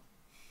job.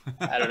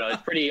 I don't know.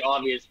 It's pretty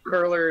obvious.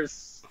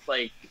 Curlers,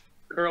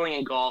 curling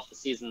and golf, the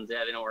seasons, they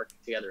don't work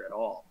together at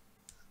all.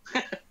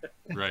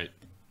 Right.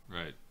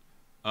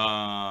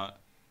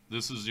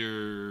 This is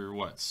your,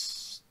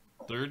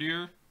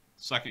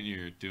 second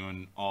year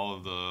doing all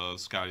of the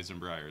Scotties and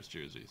Briers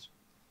jerseys?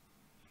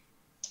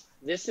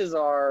 This is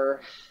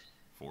our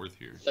fourth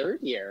year.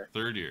 Third year.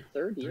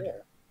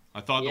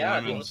 I thought the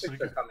women's... the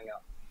Olympics are coming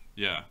up.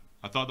 Yeah.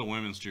 I thought the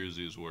women's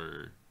jerseys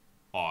were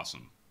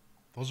awesome.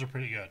 Those are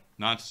pretty good.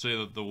 Not to say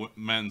that the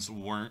men's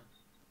weren't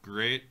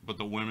great, but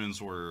the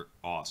women's were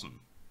awesome.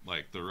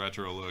 The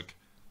retro look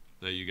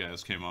that you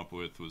guys came up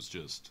with was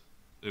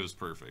it was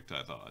perfect,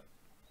 I thought.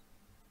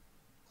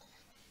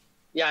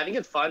 Yeah, I think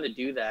it's fun to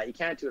do that. You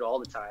can't do it all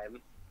the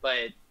time,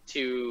 but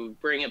to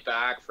bring it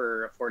back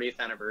for a 40th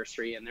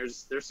anniversary, and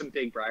there's some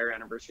big Brier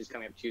anniversaries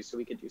coming up too, so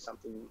we could do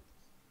something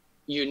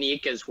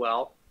unique as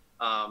well.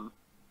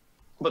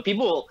 But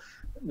people,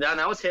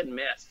 that was hit and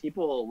miss.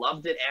 People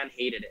loved it and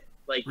hated it.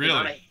 The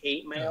amount of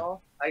hate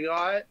mail I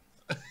got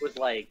was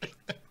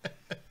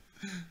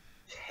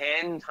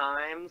 10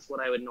 times what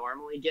I would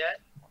normally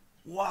get.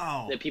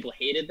 Wow. That people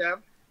hated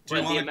them.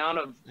 But the amount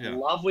of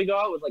love we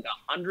got was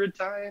 100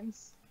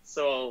 times.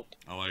 So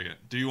I like it.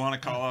 Do you want to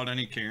call out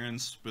any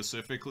Karens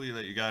specifically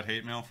that you got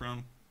hate mail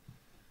from?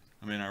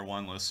 I mean, our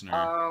one listener.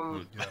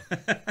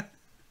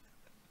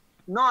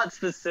 Not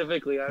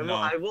specifically. I will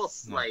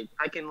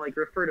I can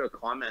refer to a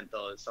comment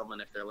though.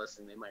 Someone, if they're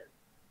listening,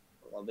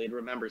 they'd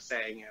remember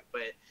saying it.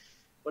 But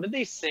what did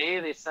they say?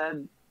 They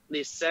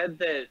said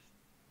that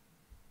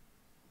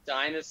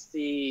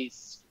Dynasty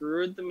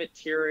screwed the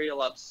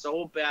material up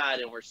so bad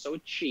and were so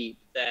cheap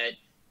that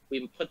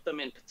we put them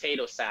in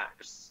potato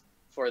sacks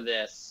for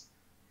the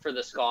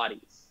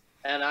Scotties,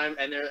 and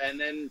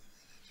then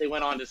they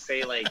went on to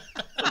say like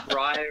the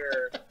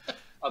Brier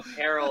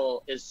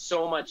apparel is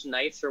so much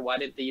nicer. Why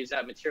didn't they use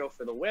that material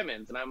for the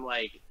women's? And I'm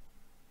like,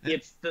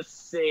 it's the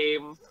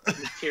same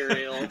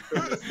material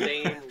from the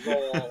same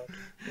roll.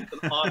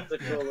 It's an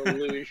optical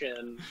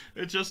illusion.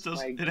 It just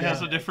does. It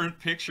has a different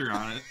picture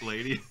on it,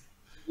 lady.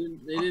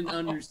 They didn't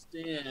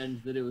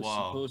understand that it was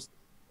supposed to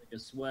be like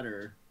a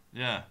sweater.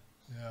 Yeah.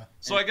 Yeah.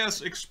 So I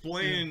guess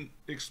explain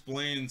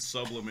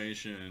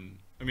sublimation.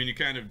 I mean, you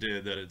kind of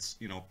did that. It's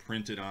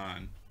printed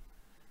on.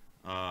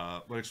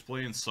 But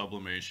explain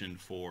sublimation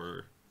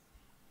for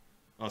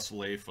us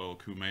lay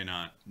folk who may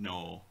not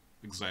know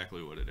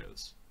exactly what it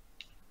is.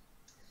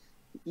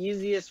 The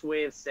easiest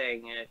way of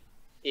saying it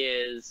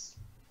is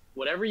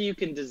whatever you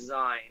can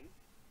design.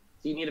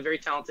 So you need a very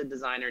talented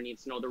designer,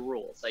 needs to know the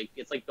rules. Like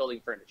it's like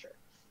building furniture.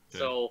 Okay.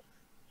 So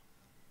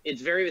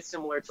it's very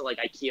similar to like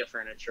IKEA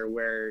furniture,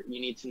 where you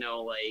need to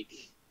know like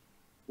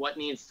what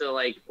needs to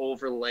like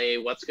overlay,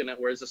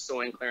 where's the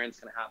sewing clearance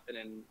gonna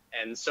happen,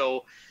 and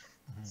so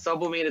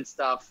sublimated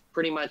stuff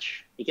pretty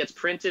much it gets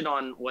printed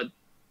on what,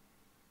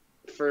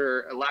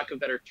 for a lack of a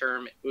better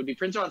term, it would be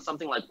printed on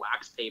something like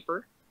wax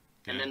paper,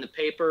 and then the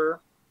paper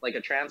like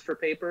a transfer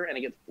paper, and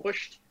it gets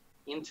pushed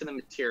into the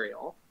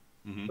material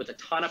with a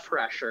ton of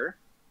pressure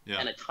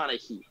and a ton of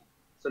heat.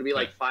 So it'd be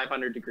like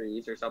 500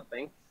 degrees or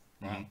something.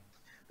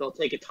 They'll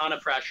take a ton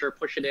of pressure,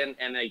 push it in,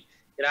 and it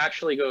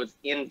actually goes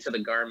into the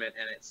garment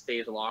and it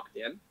stays locked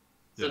in.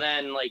 So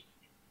then like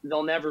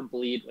they'll never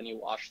bleed when you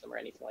wash them or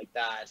anything like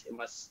that,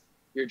 unless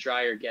your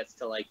dryer gets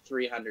to like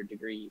 300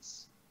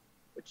 degrees,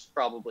 which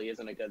probably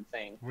isn't a good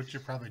thing. Which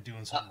you're probably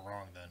doing something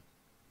wrong then.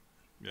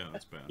 Yeah,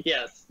 that's bad.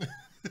 Yes.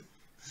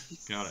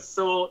 Got it.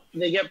 So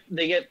they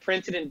get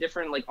printed in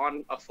different, like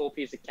on a full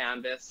piece of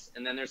canvas,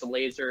 and then there's a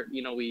laser.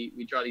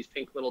 We draw these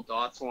pink little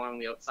dots along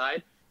the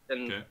outside.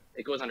 Then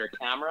it goes under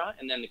camera,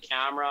 and then the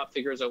camera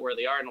figures out where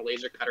they are, and a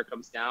laser cutter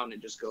comes down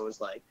and just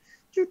goes like,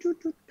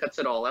 cuts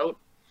it all out.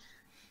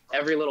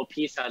 Every little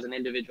piece has an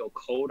individual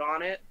code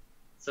on it,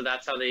 so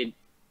that's how they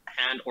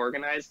hand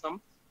organize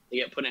them. They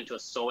get put into a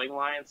sewing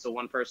line, so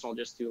one person will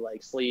just do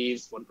like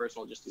sleeves, one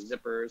person will just do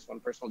zippers, one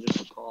person will just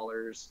do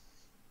collars.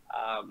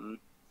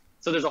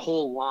 So there's a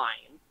whole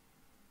line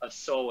of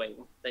sewing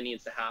that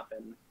needs to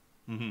happen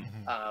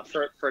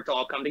for it to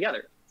all come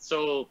together.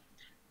 So,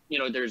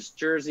 there's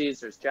jerseys,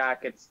 there's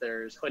jackets,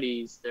 there's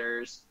hoodies,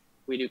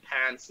 we do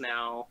pants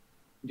now,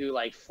 do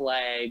like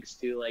flags,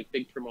 do like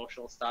big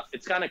promotional stuff.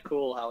 It's kind of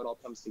cool how it all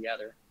comes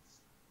together.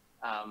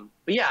 But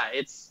yeah,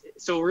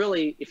 so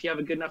really, if you have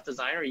a good enough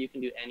designer, you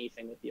can do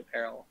anything with the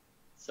apparel.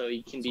 So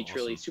you can be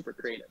truly super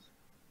creative.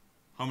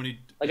 How many?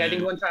 Like I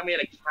think one time we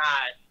had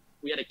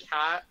a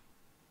cat.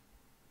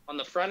 On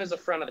the front is the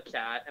front of the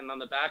cat, and on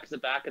the back is the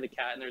back of the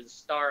cat, and there's a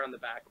star on the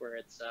back where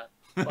it's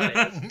butt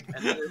is. And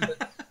then there's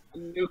a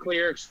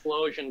nuclear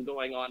explosion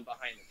going on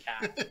behind the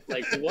cat.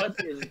 Like, what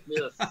is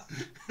this?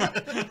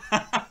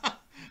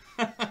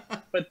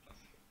 But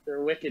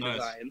they're wicked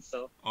designs,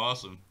 so.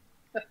 Awesome.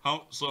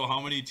 How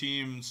many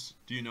teams,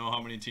 do you know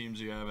how many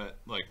teams you have at,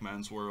 like,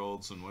 men's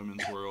worlds and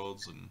women's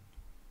worlds?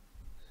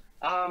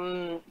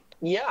 And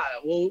yeah,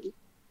 well,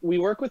 we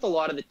work with a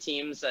lot of the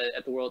teams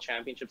at the World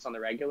Championships on the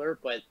regular,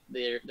 but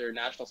their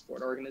national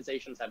sport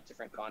organizations have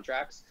different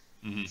contracts.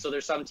 So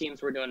there's some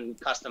teams we're doing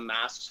custom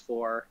masks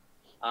for.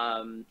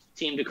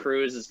 Team De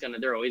Cruz is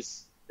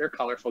they're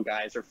colorful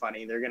guys, they're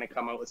funny. They're gonna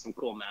come out with some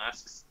cool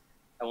masks.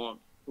 I won't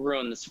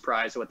ruin the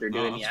surprise of what they're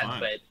doing yet,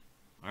 but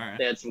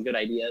they had some good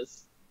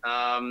ideas.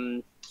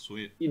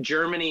 Sweet. The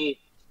Germany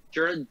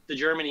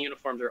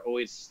uniforms are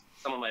always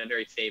some of my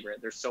very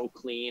favorite. They're so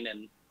clean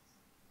and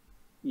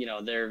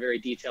they're very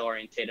detail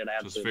orientated. I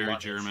absolutely love it.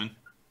 Just very German.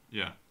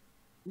 Yeah.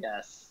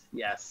 Yes.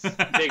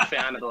 Big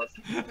fan of those.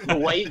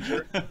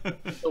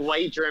 The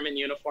white German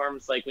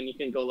uniforms, like when you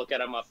can go look at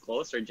them up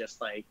close, are just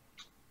like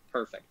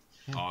perfect.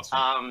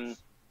 Awesome.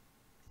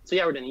 So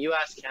yeah, we're doing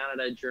US,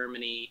 Canada,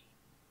 Germany.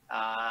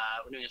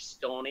 We're doing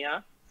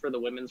Estonia for the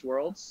women's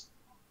worlds.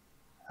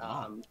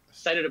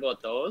 Excited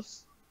about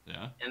those.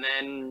 Yeah. And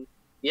then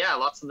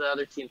lots of the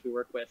other teams we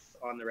work with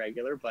on the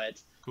regular,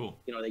 but cool.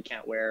 They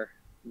can't wear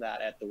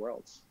that at the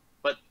Worlds.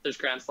 But there's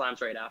Grand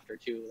Slams right after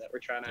too that we're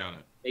trying to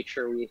make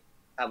sure we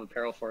have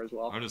apparel for as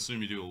well. I'd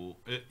assume you do.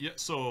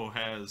 So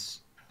has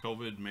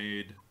COVID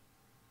made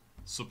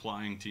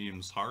supplying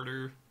teams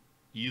harder,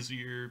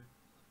 easier?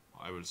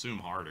 I would assume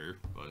harder,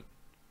 but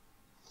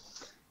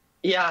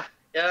yeah,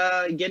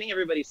 getting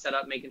everybody set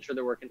up, making sure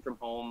they're working from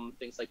home,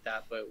 things like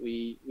that. But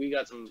we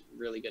got some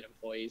really good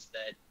employees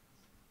that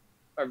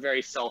are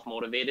very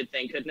self-motivated,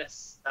 thank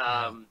goodness.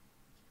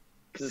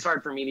 Because it's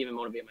hard for me to even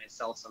motivate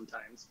myself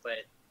sometimes.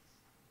 But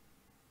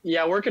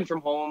yeah, working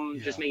from home,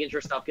 just making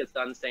sure stuff gets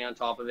done, staying on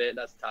top of it,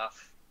 that's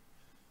tough.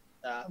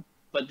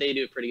 But they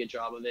do a pretty good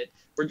job of it.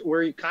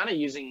 We're kind of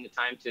using the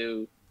time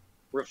to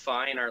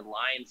refine our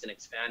lines and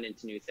expand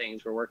into new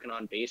things. We're working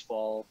on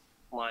baseball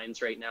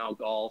lines right now,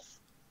 golf,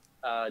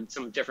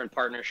 some different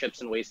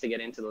partnerships and ways to get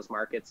into those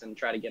markets and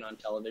try to get on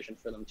television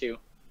for them too.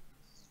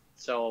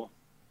 So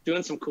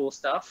doing some cool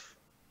stuff.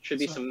 Should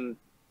be some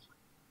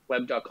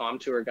web.com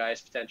tour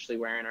guys potentially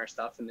wearing our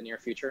stuff in the near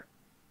future.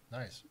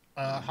 Nice.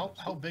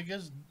 How big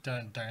is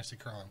Dynasty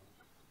Curling?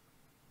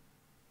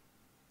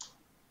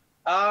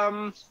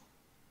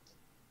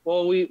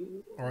 Well, we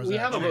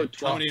have about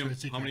 12.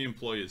 How many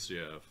employees do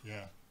you have?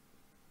 Yeah.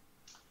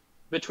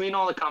 Between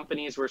all the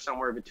companies, we're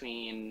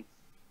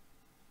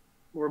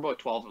about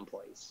 12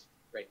 employees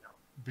right now.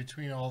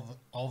 Between all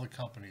the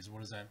companies,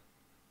 what is that?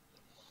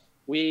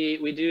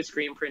 We do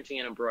screen printing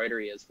and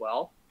embroidery as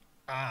well.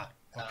 Ah,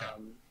 okay.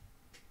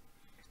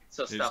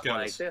 So stuff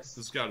like this.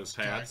 He's got his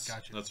hats.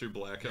 Gotcha. That's your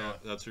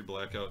blackout. Yeah. That's your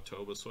blackout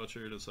Toba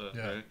sweatshirt. Is that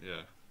right?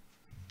 Yeah.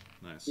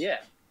 Nice. Yeah.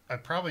 I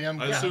probably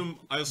am. I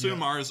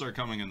assume ours are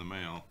coming in the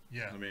mail.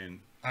 Yeah. I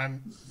mean,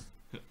 I'm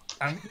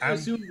I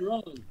assume you're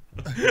wrong.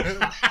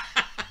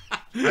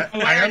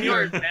 I am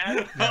yours, man.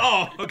 Yeah.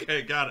 Oh,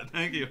 okay, got it.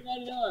 Thank you.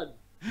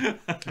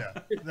 Yeah,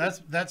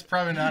 that's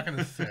probably not going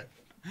to fit.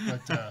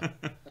 But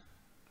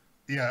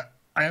yeah,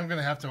 I am going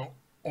to have to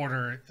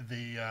order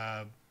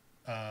the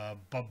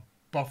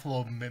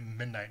Buffalo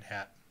Midnight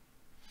hat.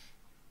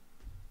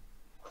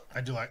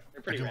 I do like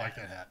that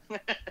hat.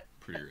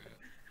 Pretty rad.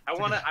 I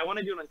want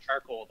to do it on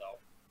charcoal though.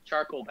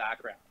 Charcoal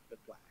background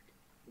with black.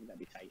 I think that'd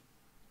be tight.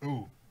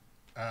 Ooh,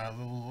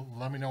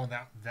 let me know when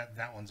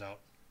that one's out.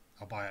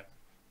 I'll buy it.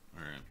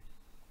 All right.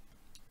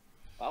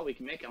 Well, we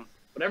can make them.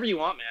 Whatever you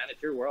want, man.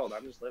 It's your world.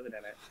 I'm just living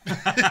in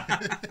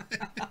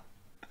it.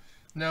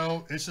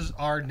 No, this is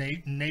our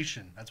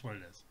nation. That's what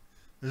it is.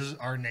 This is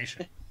our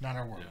nation, not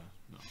our world.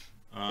 Yeah.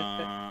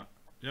 No.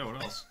 Yeah.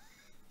 What else?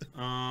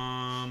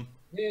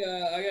 Hey,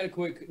 I got a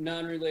quick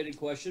non-related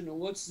question.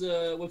 What's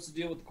the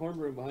deal with the corn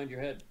broom behind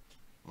your head?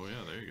 Oh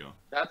yeah, there you go.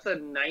 That's a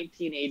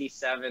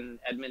 1987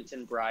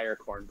 Edmonton Brier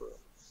corn broom.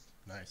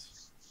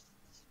 Nice.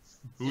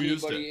 Who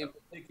used it? Anybody in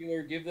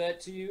particular give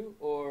that to you,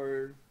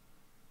 or?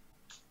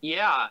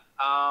 Yeah.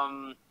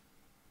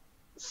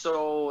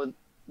 So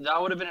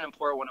that would have been an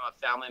important one of a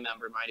family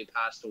member of mine who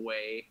passed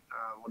away.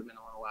 Would have been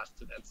one of the last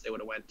events they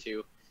would have went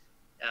to.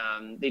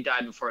 They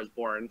died before I was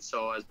born,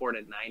 so I was born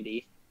in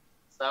 '90.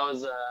 So that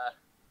was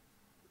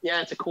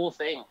yeah, it's a cool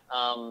thing.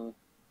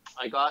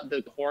 I got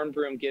the corn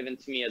broom given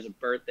to me as a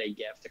birthday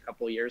gift a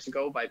couple of years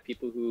ago by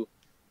people who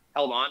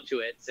held on to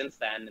it since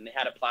then, and they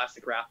had it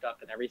plastic wrapped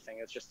up and everything.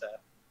 It's just a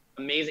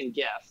amazing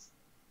gift.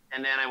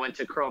 And then I went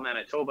to Curl,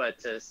 Manitoba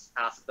to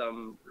ask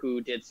them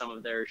who did some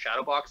of their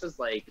shadow boxes,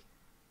 like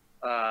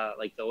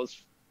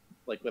those,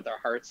 like with our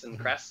hearts and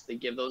crests. They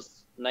give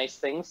those nice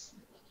things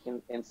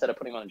instead of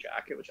putting on a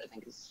jacket, which I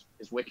think is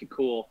wicked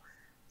cool.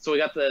 So we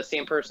got the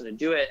same person to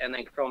do it, and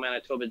then Curl,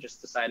 Manitoba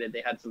just decided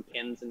they had some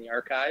pins in the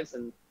archives,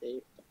 and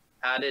they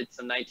added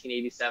some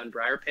 1987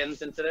 Brier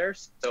pins into there.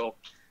 So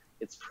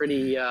it's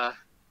pretty, yeah,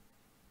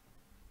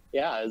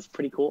 it's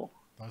pretty cool.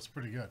 That's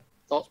pretty good.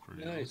 That's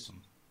pretty nice.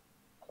 awesome.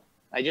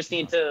 I just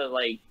need to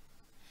like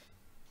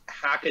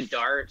hack a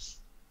dart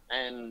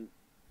and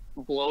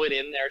blow it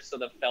in there so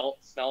the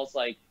felt smells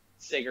like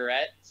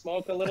cigarette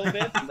smoke a little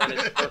bit, and then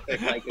it's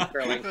perfect like a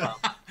curling club.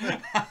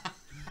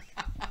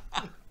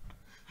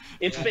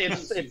 It's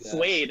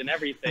suede and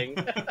everything.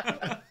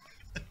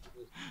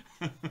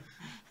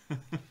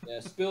 Yeah,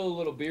 spill a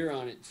little beer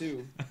on it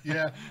too.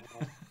 Yeah.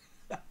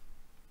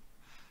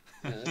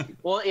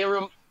 Well,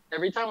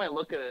 every time I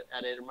look at it,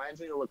 it reminds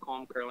me of the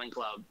Lacombe Curling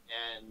Club.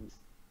 And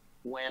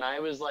when I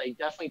was like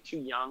definitely too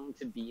young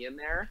to be in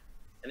there,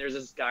 and there's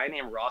this guy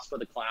named Roscoe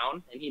the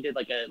Clown, and he did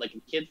like a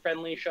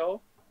kid-friendly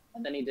show,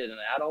 and then he did an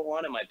adult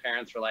one, and my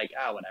parents were like,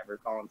 whatever,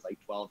 Colin's like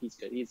 12, he's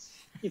good, he's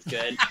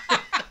good.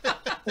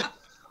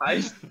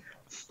 I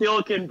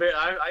still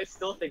I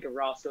still think of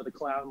Roscoe the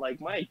Clown, like,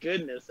 my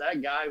goodness,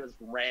 that guy was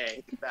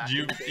rank back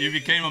in the day. You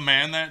became a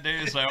man that day,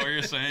 is that what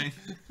you're saying?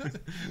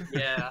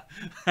 Yeah.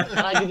 And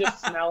I can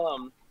just smell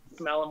him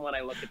when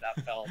I look at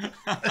that felt.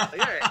 Like,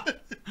 all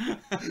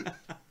right.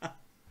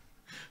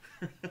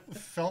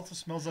 Felt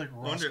smells like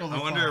Roscoe the Clown. I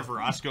wonder if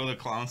Roscoe the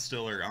Clown's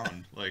still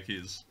around. Like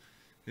he's,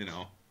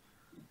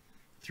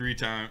 three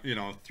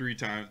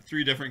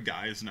different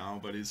guys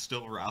now, but he's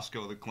still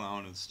Roscoe the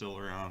Clown is still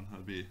around.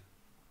 That'd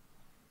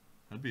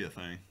be a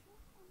thing.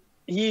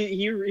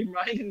 He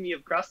reminded me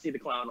of Krusty the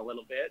Clown a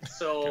little bit,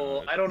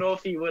 so God. I don't know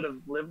if he would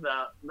have lived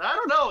that. I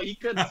don't know. He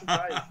could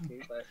surprise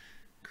me, but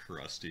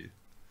Krusty.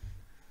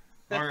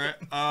 All right.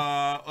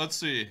 Let's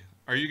see.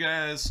 Are you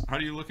guys? How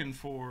are you looking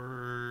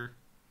for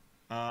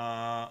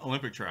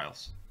Olympic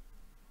trials?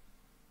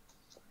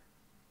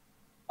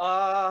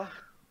 Well,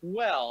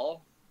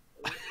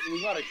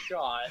 we got a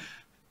shot.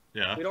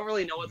 Yeah. We don't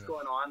really know what's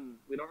going on.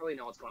 We don't really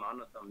know what's going on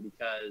with them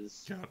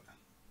because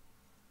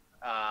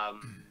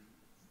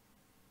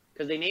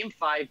they named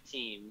 5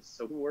 teams,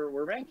 so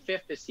we're ranked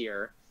 5th this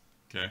year.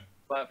 Okay.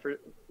 But for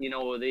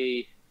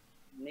they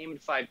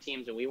named 5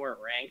 teams and we weren't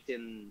ranked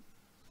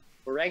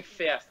we're ranked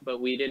 5th, but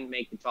we didn't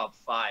make the top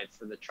 5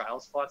 for the trial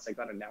spots that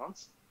got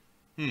announced.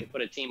 They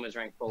put a team was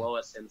ranked below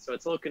us, and so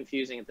it's a little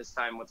confusing at this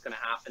time what's going to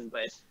happen.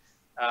 But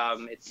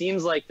it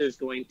seems like there's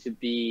going to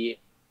be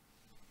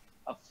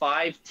a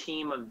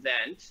 5-team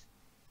event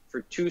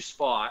for 2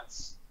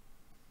 spots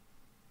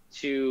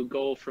to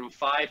go from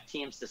 5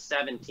 teams to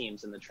 7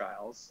 teams in the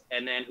trials,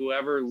 and then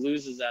whoever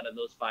loses out of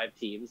those 5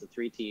 teams, the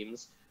 3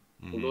 teams,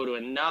 will go to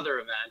another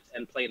event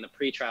and play in the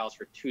pre-trials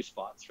for 2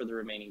 spots for the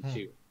remaining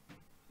 2.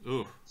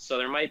 Ooh. So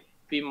there might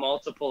be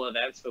multiple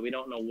events, but we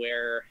don't know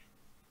where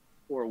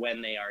or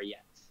when they are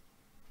yet.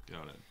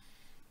 Got it.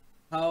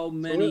 How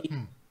many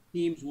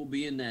teams will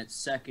be in that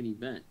second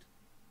event?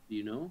 Do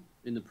you know?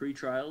 In the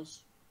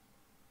pre-trials?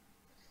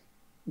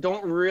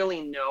 Don't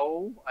really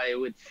know. I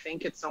would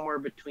think it's somewhere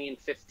between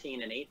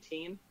 15 and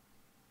 18.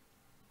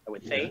 I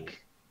would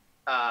think.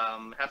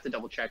 Have to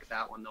double check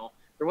that one though.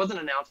 There was an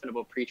announcement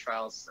about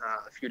pre-trials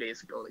a few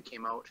days ago that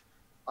came out.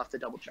 I'll have to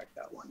double check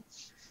that one.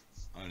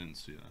 I didn't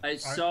see that. I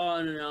saw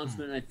an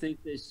announcement. I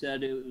think they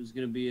said it was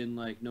going to be in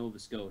like Nova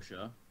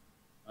Scotia,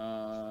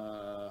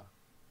 but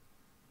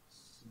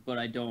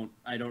I don't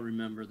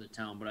remember the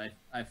town. But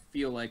I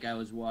feel like I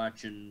was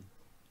watching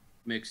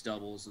mixed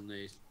doubles and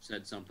they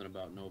said something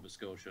about Nova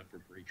Scotia for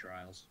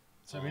pre-trials.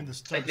 So I mean,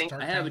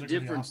 I have a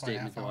different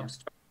statement though.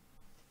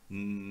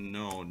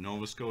 No,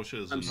 Nova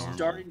Scotia is I'm normal.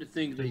 starting to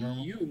think that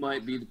you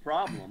might be the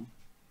problem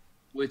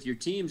with your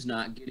teams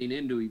not getting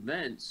into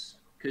events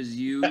because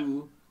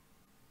you,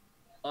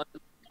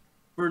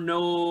 for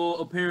no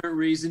apparent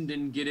reason,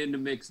 didn't get into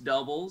mixed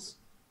doubles.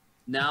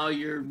 Now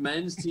your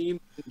men's team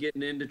is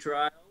getting into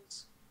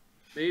trials.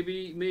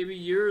 Maybe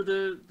you're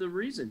the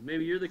reason.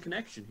 Maybe you're the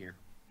connection here.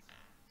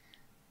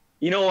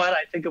 You know what?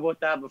 I think about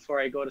that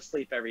before I go to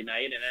sleep every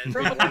night, and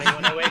then when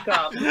I wake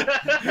up.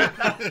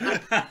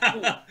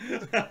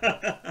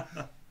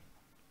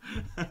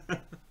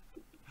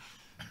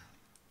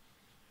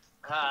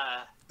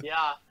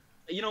 Yeah.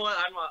 You know what?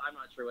 I'm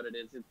not sure what it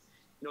is. It's,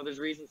 you know, there's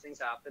reasons things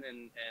happen,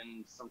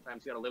 and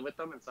sometimes you got to live with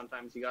them, and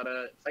sometimes you got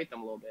to fight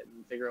them a little bit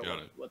and figure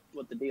out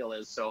what the deal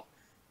is. So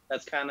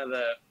that's kind of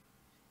the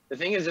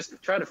thing is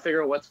just try to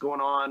figure out what's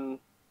going on,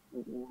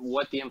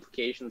 what the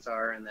implications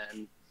are, and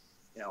then,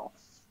 you know,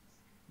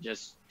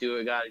 just do what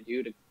you got to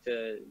do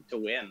to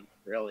win,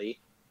 really.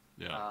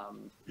 Yeah.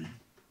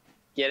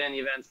 Get in the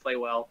events, play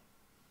well.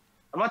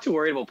 I'm not too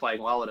worried about playing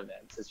well at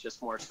events. It's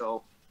just more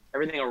so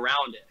everything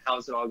around it.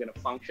 How's it all going to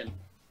function?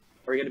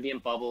 Are we going to be in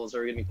bubbles? Are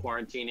we going to be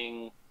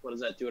quarantining? What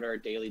does that do to our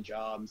daily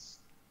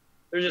jobs?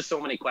 There's just so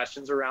many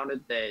questions around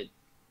it that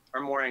are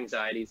more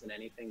anxieties than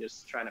anything,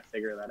 just trying to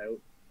figure that out.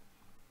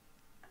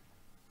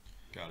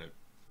 Got it.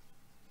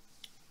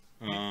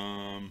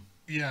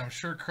 Yeah, I'm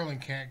sure Curling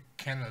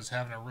Canada's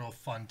having a real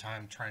fun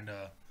time trying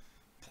to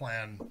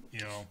plan, you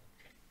know,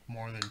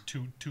 more than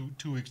two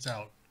weeks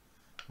out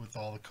with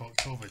all the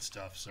COVID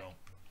stuff. So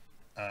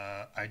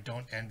I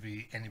don't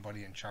envy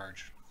anybody in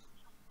charge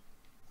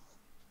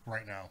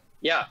right now.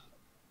 Yeah,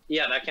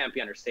 that can't be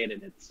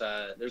understated. It's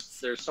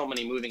there's so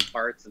many moving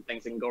parts and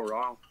things that can go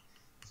wrong.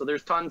 So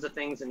there's tons of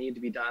things that need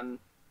to be done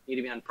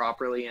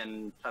properly,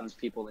 and tons of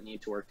people that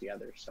need to work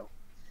together. So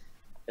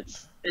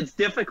it's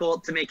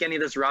difficult to make any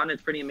of this run.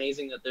 It's pretty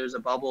amazing that there's a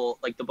bubble,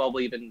 like the bubble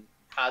even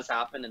has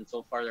happened, and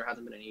so far there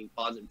hasn't been any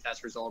positive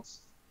test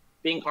results.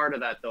 Being part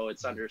of that, though,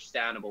 it's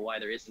understandable why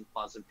there isn't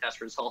positive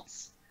test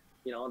results.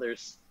 You know,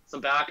 there's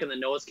some back in the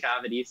nose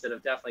cavities that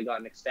have definitely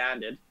gotten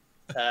expanded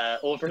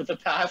over the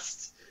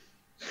past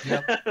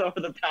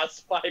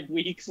 5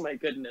 weeks. My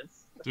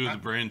goodness. Dude, the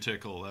brain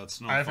tickle.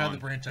 That's not I've fun. had the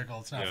brain tickle.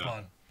 It's not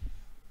fun.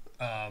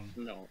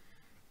 No.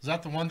 Is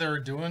that the one they were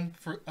doing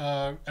for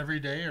every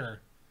day, or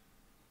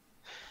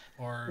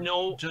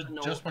no?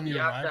 Just when you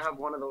have arrived? to have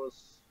one of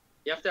those.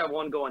 You have to have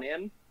one going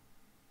in,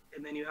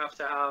 and then you have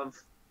to have.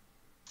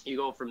 You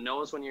go from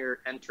nose when you're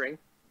entering.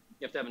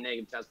 You have to have a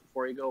negative test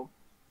before you go.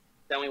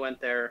 Then we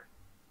went there.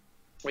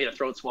 We had a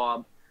throat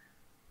swab,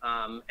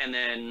 and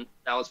then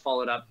that was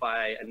followed up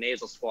by a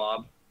nasal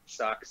swab.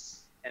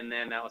 Sucks. And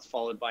then that was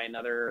followed by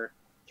another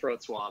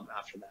throat swab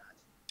after that.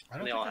 I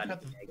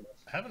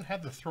haven't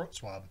had the throat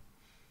swab.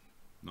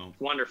 No.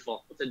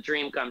 Wonderful. It's a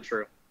dream come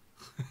true.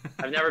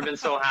 I've never been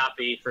so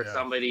happy for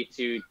somebody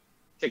to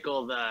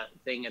tickle the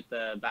thing at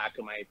the back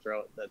of my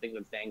throat, the thing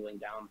that's dangling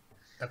down.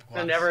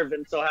 I've never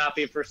been so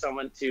happy for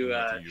someone to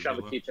shove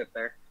a Q-tip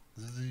there.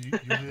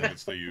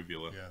 It's the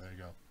uvula. Yeah, there you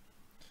go.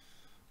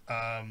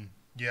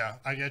 Yeah,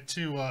 I get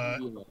to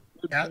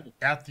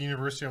at the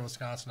University of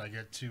Wisconsin. I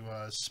get to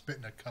spit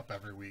in a cup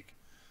every week,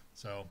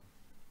 so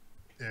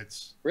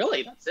it's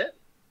really that's it.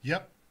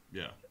 Yep.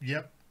 Yeah.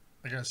 Yep.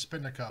 I got to spit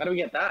in a cup. How do we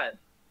get that?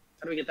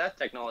 How do we get that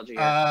technology?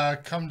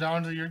 Come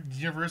down to your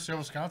University of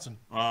Wisconsin.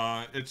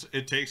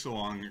 It takes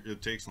long.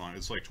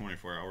 It's like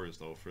 24 hours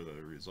though for the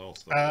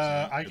results. Though,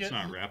 it's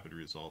not rapid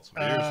results.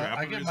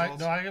 I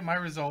get my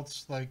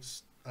results like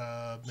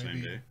maybe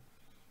same day.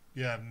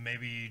 Yeah,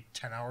 maybe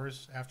 10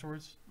 hours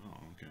afterwards. Oh,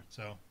 okay.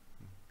 So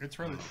it's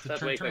really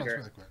that's way quicker.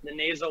 Really quick. The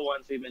nasal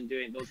ones we've been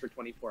doing, those were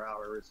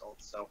 24-hour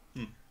results. So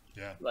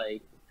yeah,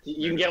 like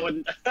you can get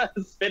one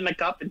spit in a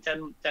cup in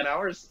 10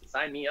 hours.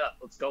 Sign me up.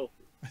 Let's go.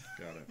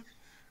 Got it.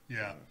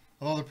 Yeah.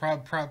 Although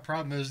the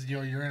problem is, you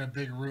know, you're in a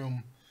big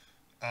room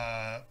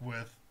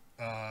with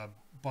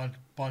bunch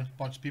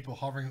of people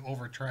hovering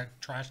over a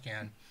trash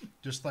can,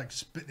 just like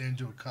spitting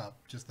into a cup,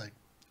 just like.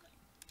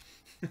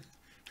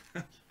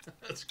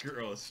 That's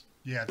gross.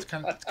 Yeah, it's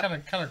kind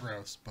of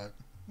gross, but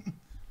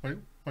what are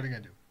you gonna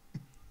do?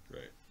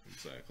 Right.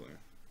 Exactly.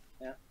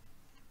 Yeah.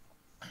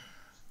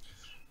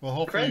 Well,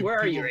 hopefully. Craig, where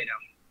are you right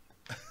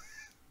now?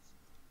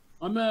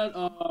 I'm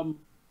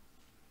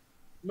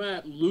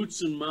at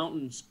Lutsen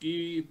Mountain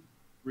Ski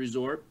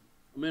Resort.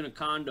 I'm in a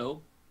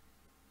condo.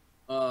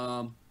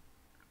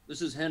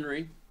 This is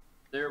Henry.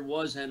 There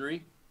was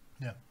Henry.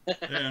 Yeah. Hey,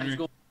 Henry.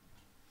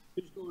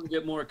 He's going to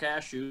get more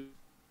cashews.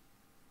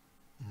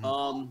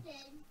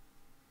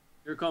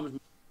 Here comes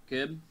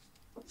Kib.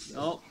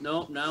 Oh,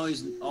 no, now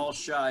he's all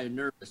shy and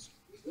nervous.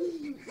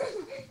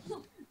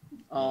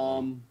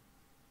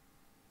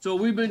 So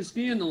we've been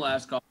skiing the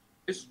last couple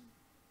days,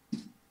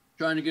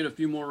 trying to get a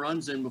few more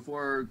runs in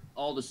before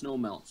all the snow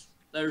melts.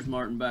 There's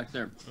Martin back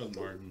there. That's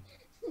Martin.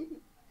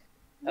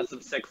 That's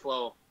some sick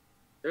flow.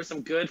 There's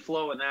some good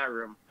flow in that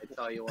room, I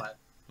tell you what.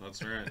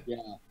 That's right. Yeah.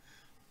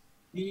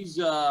 He's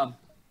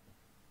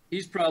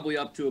probably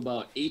up to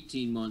about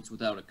 18 months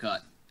without a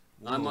cut.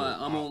 Whoa,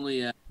 I'm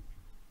only at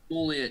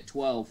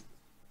 12.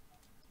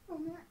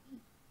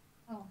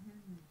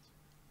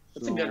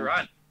 That's a good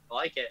run. I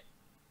like it.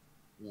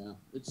 Yeah,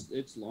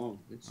 it's long.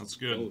 That's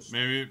good. Close.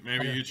 Maybe you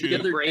The choose.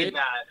 other Braid day,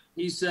 that.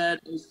 he said.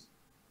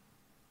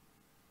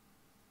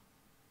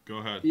 Go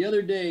ahead. The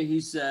other day he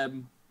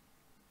said,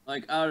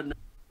 like out of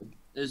nowhere,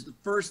 is the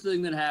first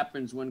thing that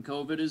happens when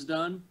COVID is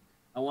done.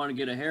 I want to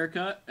get a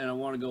haircut and I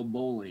want to go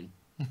bowling.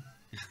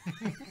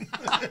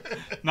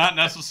 Not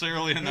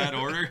necessarily in that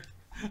order.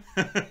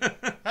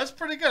 That's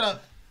pretty good.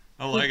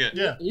 I like it.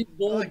 Yeah. He's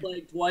bowled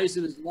like twice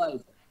in his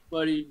life,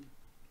 but he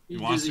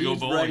wants to go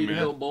bowling, ready man.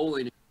 to go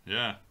bowling.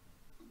 Yeah.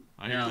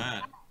 I hear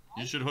that.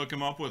 You should hook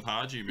him up with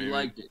Haji, He maybe.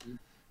 liked it.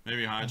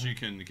 Maybe Haji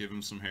can give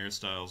him some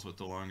hairstyles with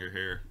the longer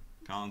hair.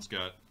 Colin's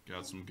got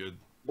some good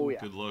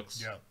good looks.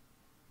 Yeah.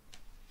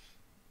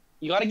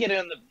 You got to get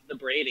in the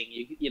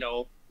braiding. You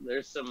know,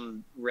 there's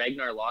some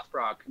Ragnar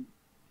Lothbrok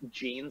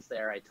genes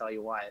there, I tell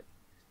you what.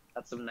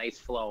 That's some nice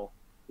flow.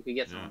 You could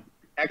get some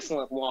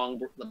excellent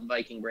long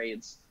Viking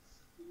braids.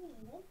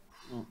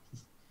 Oh.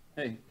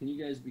 Hey, can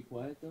you guys be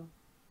quiet though?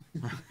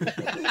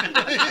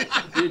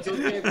 It's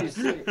okay if you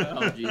say,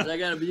 oh jeez, I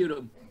gotta mute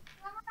him.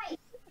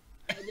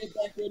 I get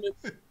back in it.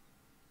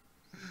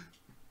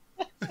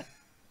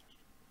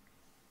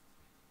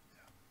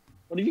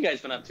 What have you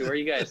guys been up to? Where are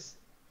you guys?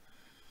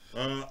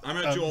 I'm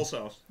at Joel's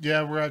house.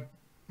 Yeah, we're at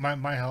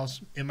my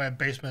house in my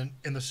basement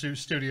in the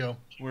studio.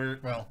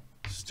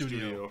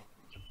 Studio.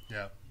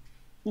 Yeah.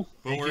 But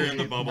we're in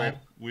the bubble.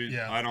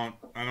 Yeah. I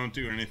don't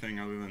do anything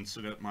other than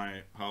sit at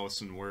my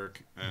house and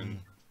work and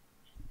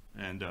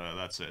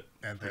that's it.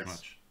 And pretty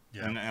much.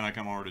 Yeah. And I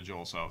come over to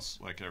Joel's house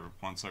like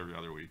once every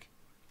other week.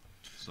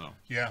 So.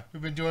 Yeah,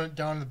 we've been doing it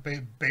down in the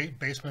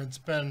basement. It's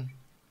been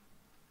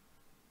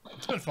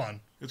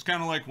fun. It's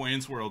kind of like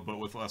Wayne's World, but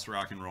with less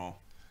rock and roll.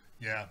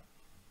 Yeah.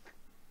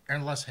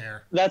 And less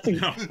hair. That's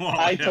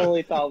I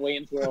totally thought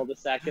Wayne's World a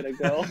second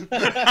ago.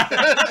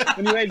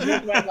 When you guys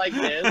just went like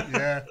this.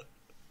 Yeah.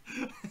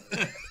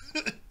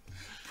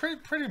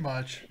 pretty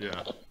much.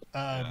 Yeah.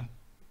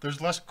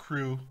 There's less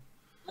crew.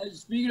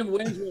 Speaking of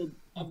Wayne's World,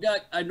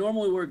 I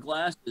normally wear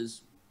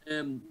glasses,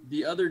 and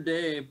the other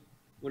day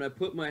when I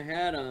put my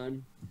hat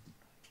on,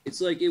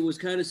 it's like it was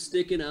kind of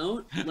sticking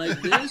out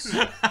like this.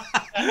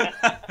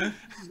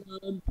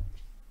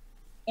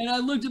 And I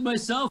looked at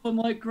myself. I'm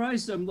like,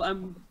 Christ,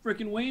 I'm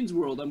freaking Wayne's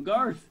World. I'm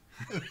Garth.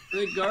 I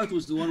think Garth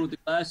was the one with the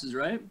glasses,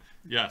 right?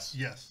 Yes.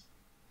 Yes.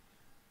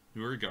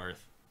 You were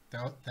Garth.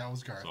 That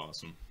was Garth. That's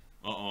awesome.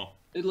 Uh-oh.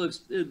 It looks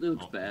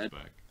bad.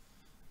 Back.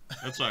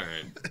 That's all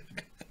right.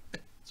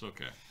 It's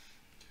okay.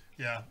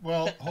 Yeah.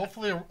 Well,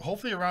 hopefully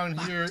around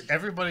here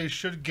everybody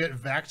should get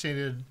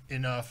vaccinated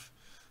enough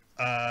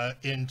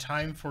in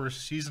time for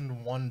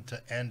season 1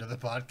 to end of the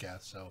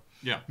podcast. So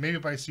yeah, maybe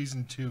by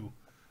season 2.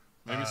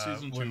 Maybe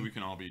season 2 we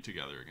can all be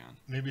together again.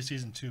 Maybe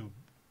season 2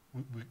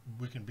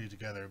 we can be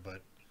together,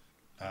 but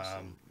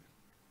I'm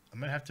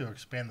gonna have to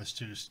expand the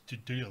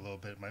studio a little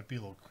bit. It might be a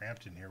little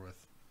cramped in here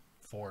with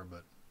 4,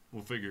 but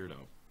we'll figure it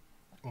out.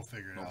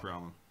 No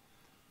problem.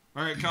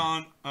 All right,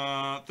 Colin.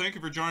 Thank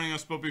you for joining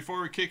us. But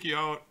before we kick you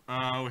out,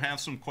 we have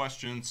some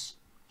questions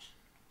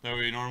that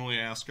we normally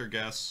ask our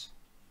guests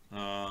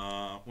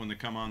when they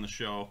come on the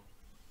show.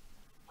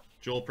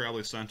 Joel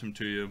probably sent them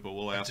to you, but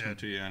we'll ask them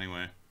to you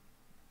anyway.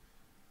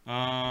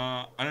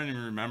 I don't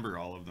even remember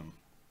all of them.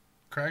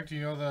 Craig, do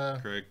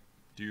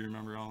you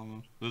remember all of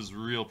them? This is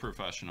real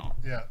professional.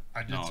 Yeah,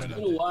 I did send it. It's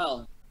been a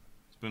while.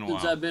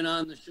 Since I've been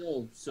on the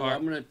show, so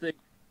I'm gonna think.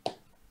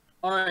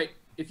 All right,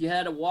 if you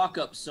had a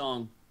walk-up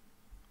song.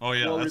 Oh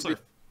yeah,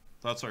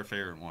 that's our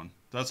favorite one.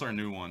 That's our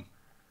new one.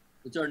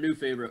 It's our new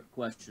favorite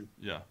question.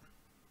 Yeah.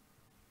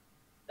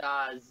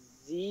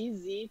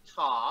 ZZ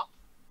Top.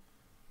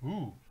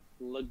 Ooh.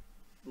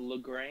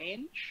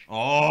 LaGrange.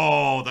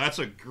 Oh, that's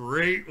a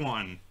great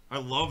one. I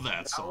love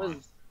that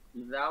song.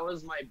 That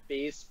was my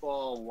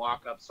baseball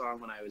walk-up song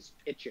when I was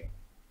pitching.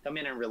 Come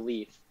in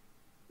relief,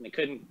 and I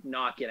couldn't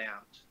knock it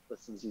out with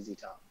some ZZ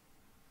Top.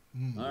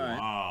 All right.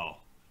 Wow,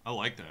 I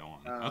like that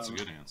one. That's a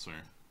good answer.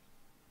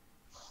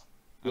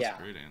 That's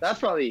a great answer. That's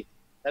probably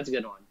That's a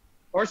good one.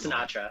 Or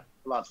Sinatra. I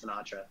love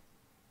Sinatra.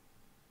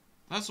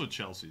 That's what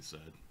Chelsea said.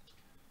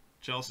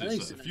 Chelsea I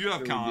think said, if Sinatra you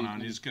have would Colin be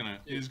on, he's gonna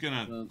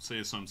cool.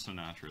 say some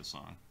Sinatra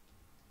song.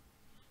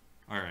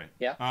 All right.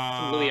 Yeah.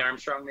 Some Louis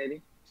Armstrong,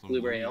 maybe.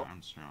 Blueberry Hill.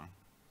 Armstrong.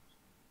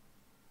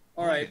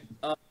 All right.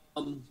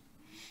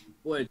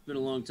 Boy, it's been a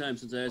long time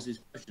since I asked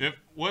these questions.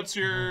 What's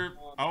your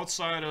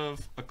outside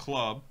of a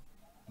club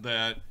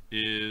that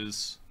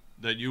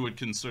you would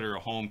consider a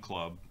home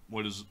club?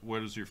 What is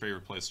your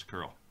favorite place to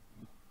curl?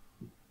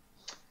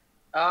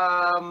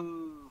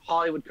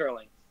 Hollywood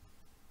Curling.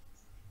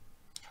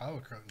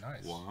 Hollywood Curling,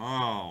 nice. Wow.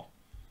 All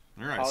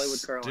right.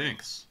 Hollywood Curling.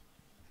 Stinks.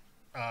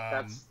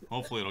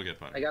 Hopefully it'll get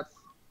better. I got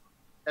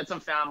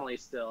some family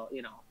still,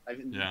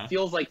 Yeah.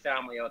 Feels like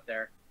family out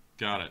there.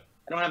 Got it.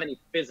 I don't have any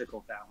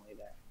physical family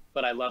there,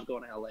 but I love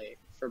going to LA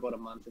for about a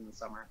month in the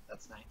summer.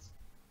 That's nice.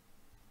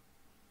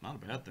 Not a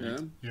bad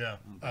thing. Yeah.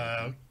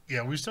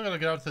 Yeah, we still got to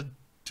get out to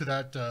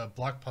that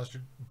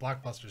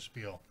blockbuster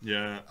spiel.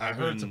 Yeah, I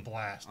heard it's a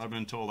blast. I've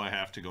been told I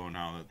have to go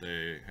now that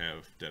they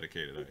have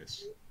dedicated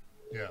ice.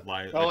 Yeah.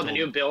 The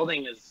new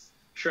building is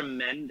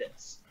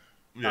tremendous.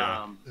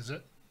 Yeah. Is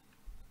it?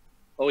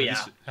 Oh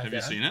yeah. Have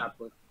you seen it?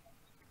 Absolutely.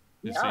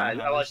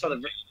 Yeah,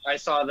 I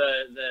saw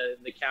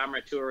the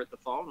camera tour with the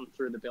phone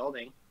through the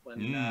building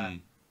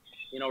when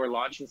we're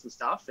launching some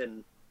stuff,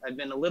 and I've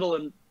been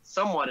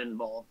somewhat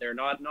involved there,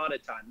 not a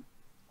ton,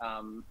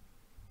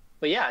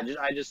 but yeah,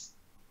 I just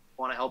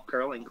want to help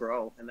curling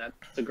grow, and that's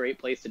a great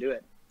place to do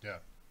it. Yeah.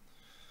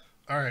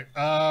 All right.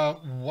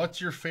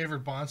 What's your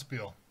favorite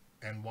bonspiel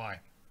and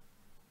why?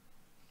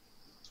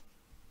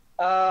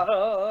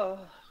 That's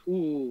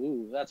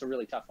a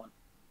really tough one.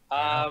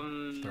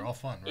 They're all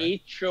fun,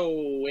 right?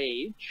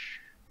 HOH.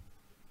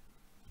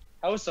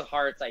 House of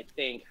Hearts, I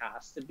think,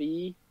 has to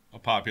be a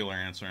popular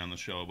answer on the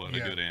show, but a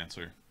good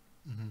answer.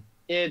 Mm-hmm.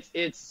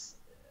 It's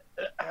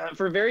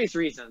for various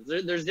reasons.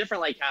 There's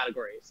different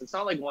categories. It's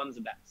not like one's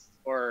the best,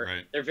 or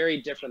they're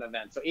very different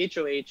events. So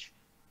HOH,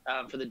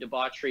 for the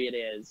debauchery, it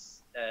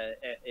is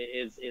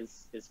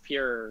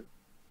pure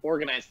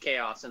organized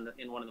chaos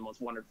in one of the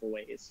most wonderful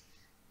ways.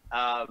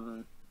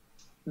 The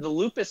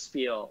Lupus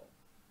Spiel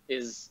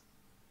is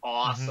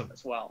awesome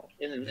as well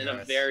in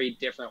a very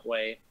different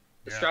way.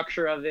 The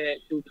structure of it,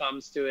 who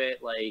comes to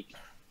it,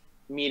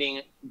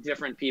 meeting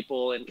different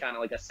people in kind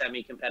of a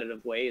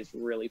semi-competitive way is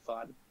really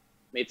fun.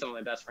 Made some of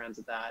my best friends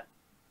at that.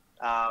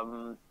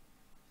 Come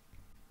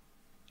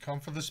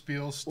for the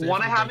spiel. Stay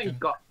one for I the haven't bacon.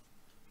 got.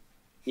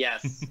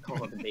 Yes, come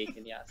for the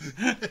bacon. Yes.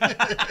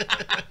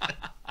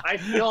 I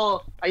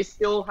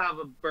still have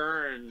a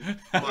burn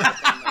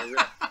mark on my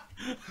wrist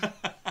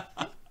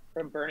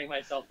from burning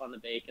myself on the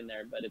bacon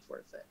there, but it's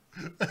worth it.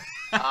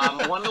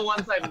 One of the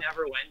ones I've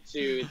never went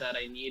to that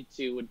I need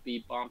to would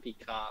be Bumpy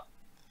Cup.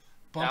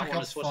 That one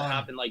was supposed to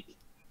happen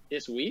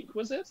this week,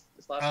 was it?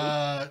 This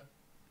last week?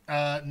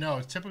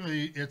 No,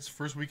 typically it's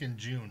first week in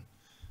June.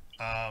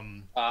 I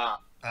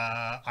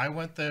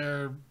went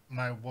there,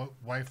 my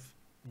wife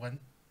went,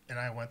 and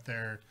I went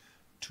there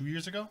 2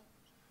 years ago.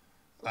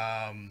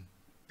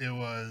 It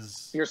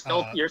was... You're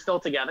still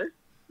together?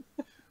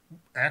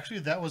 Actually,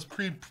 that was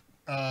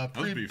that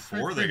was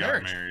before they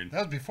got married. That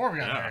was before we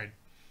got married.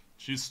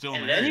 She's still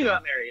married. married. And then you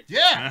got married.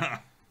 Yeah.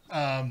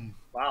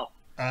 Wow.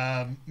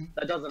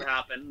 That doesn't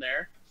happen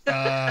there.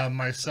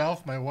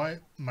 Myself, my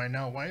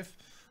now wife,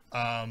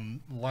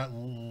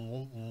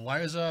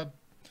 Liza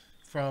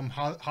from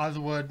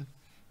Hollywood.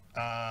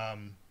 Who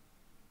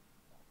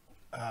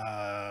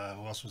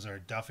else was there?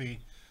 Duffy,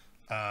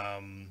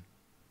 and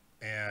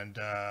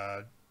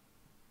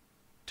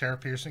Tara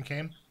Pearson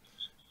came,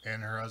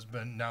 and her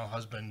husband,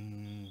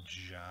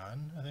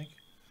 John, I think.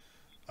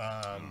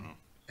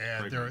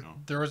 And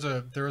there was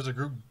a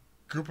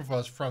group of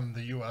us from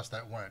the U.S.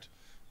 that went,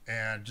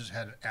 and just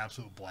had an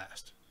absolute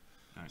blast.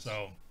 Nice.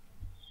 So,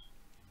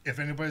 if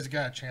anybody's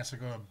got a chance to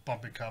go to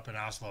Bumpy Cup in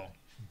Oslo,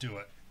 do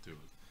it. Do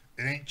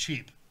it. It ain't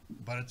cheap,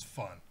 but it's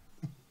fun.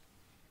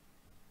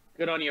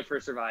 Good on you for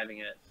surviving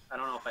it. I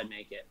don't know if I'd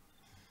make it.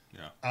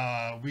 Yeah.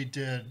 We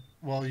did.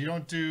 Well, you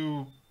don't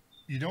do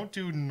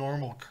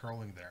normal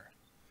curling there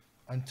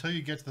until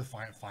you get to the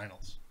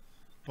finals.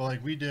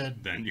 But we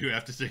did. Then you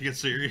have to take it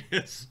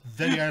serious.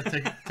 Then you have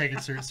to take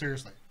it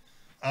seriously.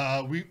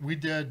 We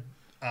did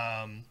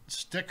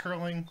stick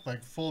curling,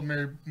 full up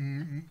Mary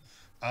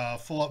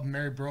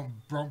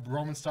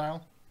Broman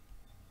style.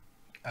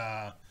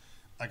 I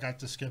got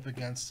to skip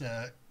against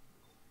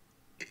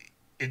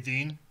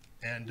Edine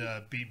and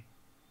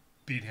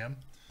beat him,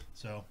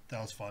 so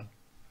that was fun.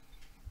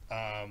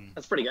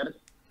 That's pretty good.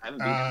 I haven't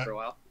beaten him for a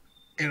while.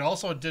 It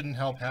also didn't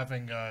help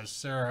having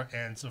Sarah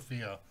and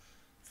Sophia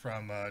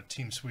from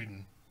Team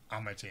Sweden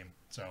on my team,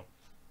 so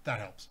that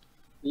helps.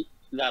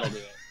 That'll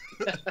do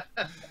it.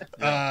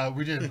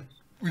 We did.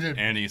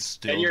 And he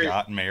still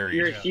got married.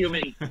 Your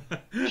human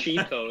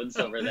cheat codes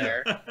over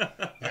there.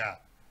 Yeah.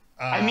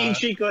 I mean,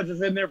 cheat codes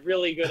is in there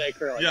really good at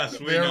curling. Yes,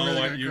 we know really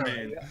what you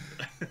mean.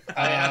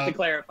 I have to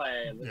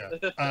clarify.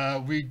 Yeah.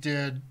 We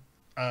did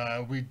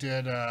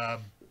bobsleigh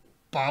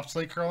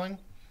curling,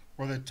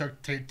 where they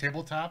took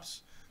tabletops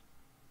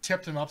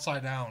tipped him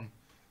upside down.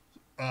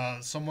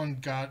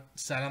 Someone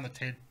sat on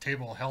the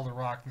table, held a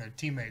rock, and their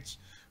teammates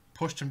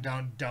pushed him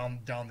down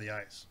the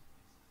ice.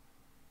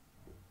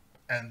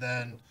 And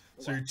then,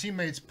 so your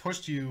teammates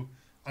pushed you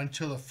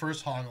until the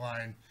first hog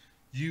line.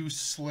 You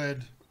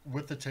slid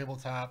with the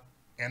tabletop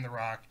and the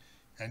rock,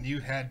 and you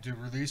had to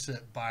release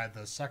it by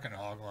the second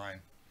hog line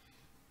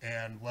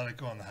and let it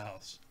go in the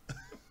house.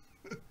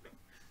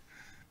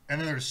 And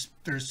then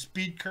there's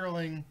speed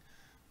curling.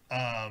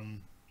 What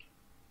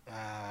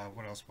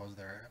else was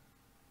there?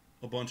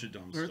 A bunch of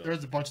dumb stuff.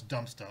 There's a bunch of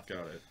dumb stuff.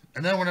 Got it.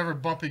 And then whenever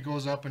Bumpy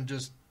goes up and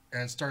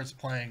starts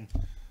playing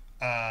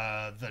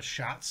the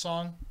shot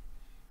song,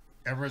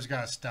 everyone's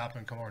got to stop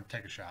and come over and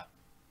take a shot.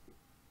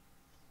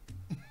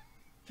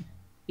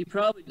 He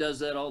probably does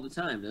that all the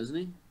time, doesn't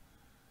he?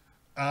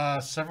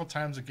 Several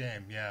times a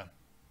game, yeah.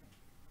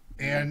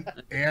 And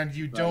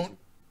you don't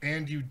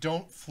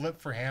flip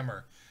for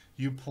hammer.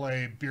 You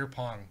play beer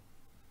pong,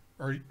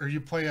 or you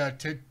play a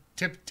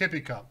tippy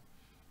cup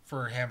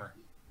for hammer.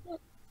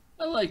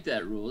 I like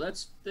that rule.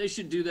 They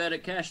should do that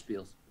at cash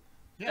spiels.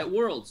 Yeah. At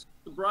Worlds,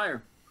 the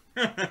Brier.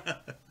 I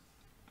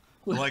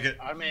like it.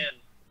 I'm in.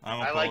 I'm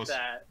I like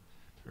that.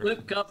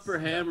 Flip cup for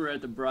hammer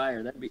at the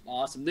Brier. That'd be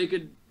awesome. Vic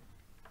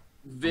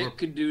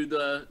could do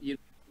the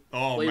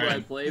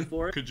play-by-play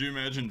for it. Could you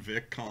imagine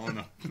Vic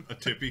calling a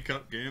tippy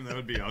cup game? That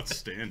would be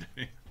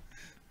outstanding.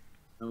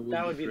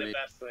 That would be the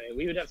best way.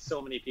 We would have so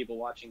many people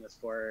watching the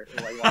sport.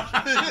 Watching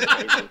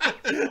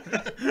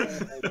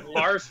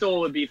Barstool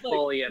would be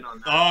fully in on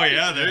that. Oh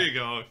yeah, there you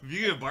go. If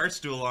you get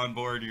Barstool on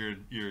board,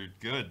 you're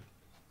good.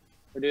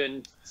 We're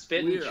doing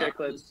Spittin'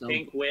 Chicklets,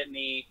 Pink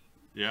Whitney.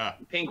 Yeah.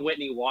 Pink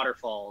Whitney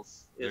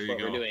Waterfalls is what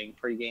we're doing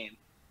pre-game.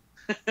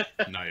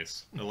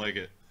 Nice. I like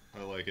it.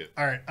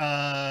 All right.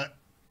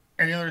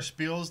 Any other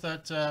spiels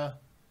that are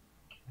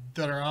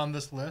on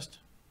this list?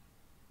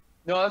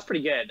 No, that's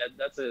pretty good.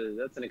 That's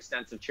an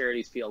extensive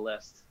charity spiel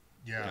list.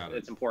 Yeah,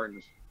 it's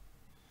important.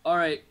 All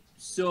right.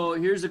 So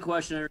here's a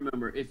question I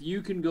remember: if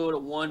you can go to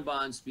one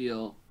bond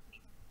spiel,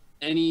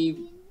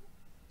 any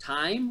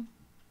time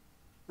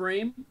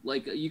frame,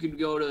 like you could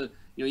go to,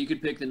 you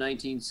could pick the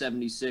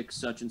 1976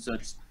 such and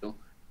such spiel,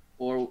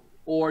 or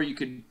you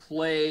could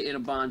play in a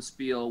bond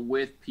spiel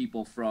with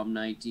people from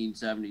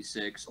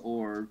 1976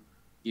 or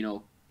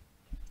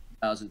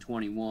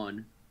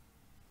 2021.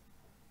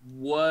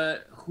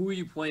 Who are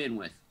you playing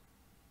with?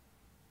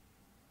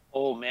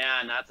 Oh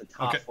man, that's a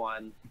tough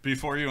one.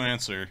 Before you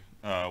answer,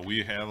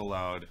 we have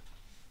allowed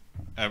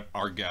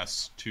our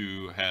guests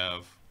to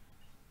have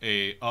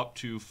a up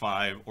to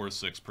 5 or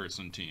 6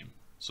 person team.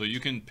 So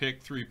you can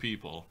pick 3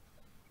 people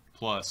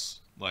plus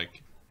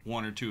like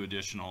 1 or 2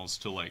 additionals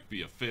to like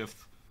be a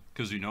 5th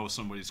because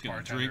somebody's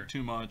going to drink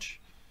too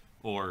much,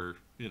 or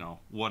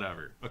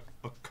whatever,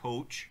 a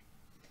coach,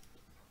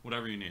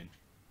 whatever you need.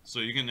 So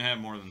you can have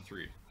more than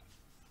 3.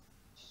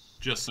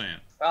 Just saying.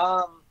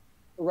 Are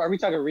we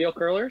talking real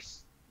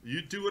curlers?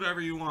 You do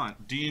whatever you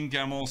want. Dean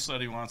Gemmel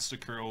said he wants to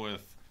curl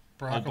with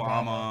Barack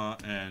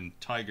Obama and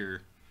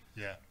Tiger.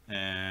 Yeah.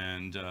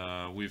 And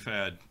we've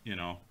had,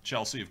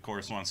 Chelsea, of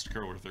course, wants to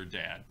curl with her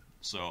dad.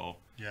 So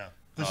yeah,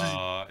 this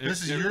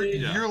is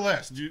your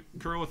list. You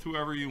curl with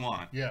whoever you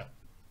want. Yeah.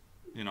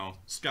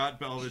 Scott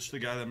Belvich, the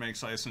guy that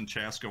makes ice in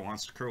Chaska,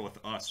 wants to curl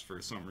with us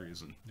for some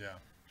reason. Yeah.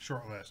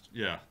 Short list.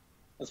 Yeah.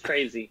 That's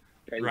crazy.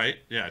 Right?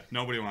 Yeah.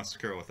 Nobody wants to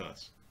curl with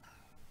us.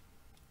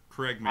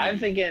 Craig, maybe. I'm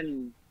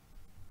thinking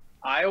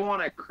I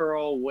want to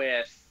curl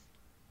with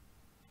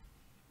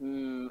a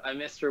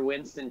Mr.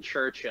 Winston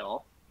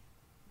Churchill.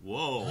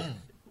 Whoa.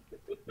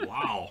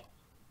 Wow.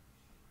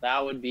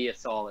 That would be a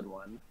solid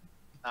one.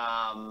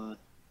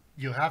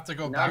 You have to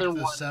go back to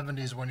the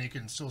 70s when you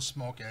can still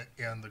smoke it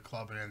in the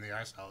club and in the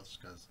ice house,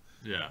 because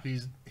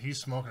he's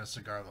smoking a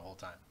cigar the whole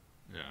time.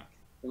 Yeah.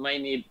 We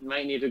might need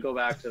to go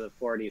back to the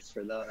 40s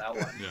for that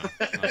one. Yeah,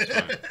 that's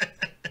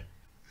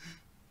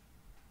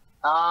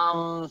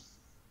fine.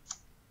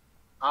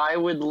 I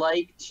would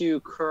like to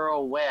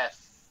curl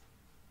with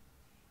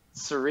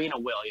Serena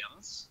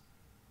Williams.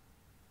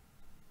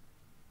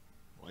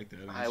 I like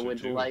that. I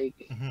would like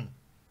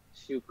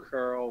to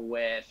curl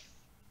with.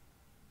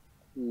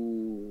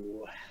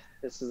 Ooh,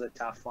 this is a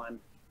tough one.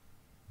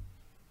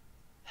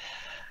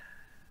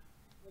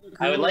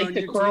 I would like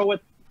to curl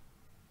with.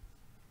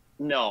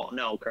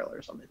 No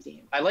curlers on the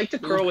team. I like to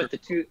curl with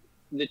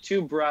the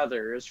two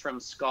brothers from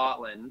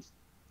Scotland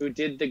who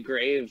did the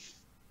grave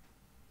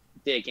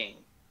digging,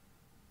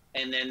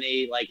 and then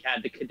they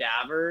had the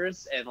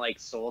cadavers and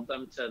sold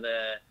them to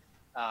the.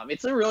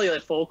 It's a really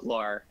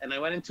folklore, and I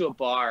went into a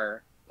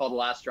bar called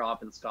Last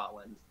Drop in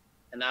Scotland,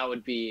 and that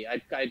would be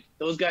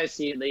those guys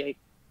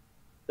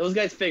those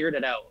guys figured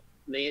it out.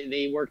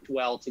 They worked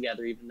well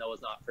together, even though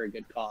it's not for a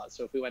good cause.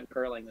 So if we went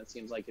curling, that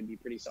seems like it'd be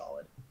pretty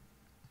solid.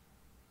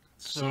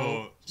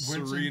 So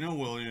Serena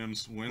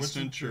Williams,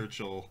 Winston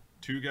Churchill,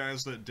 2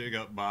 guys that dig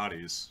up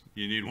bodies.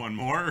 You need one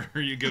more, or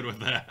are you good with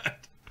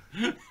that?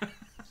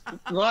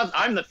 Well,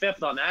 I'm the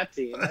 5th on that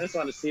team. I just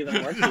want to see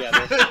them work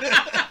together.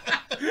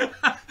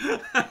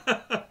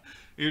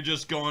 You're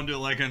just going to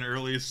like an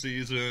early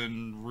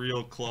season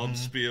real club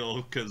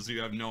spiel because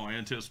you have no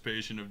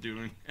anticipation of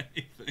doing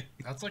anything.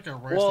 That's like a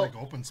Rice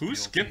Open spiel.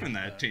 Who's skipping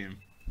that team?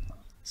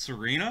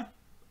 Serena?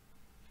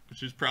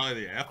 She's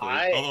probably the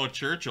athlete. Although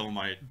Churchill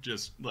might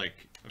just like.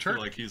 I feel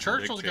like he's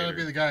Churchill's got to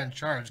be the guy in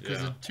charge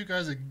because the two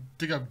guys that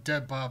dig up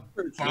dead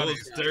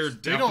bodies. They're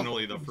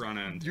definitely the front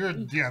end.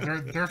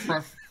 They're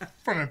front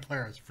end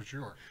players for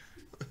sure.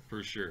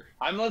 For sure.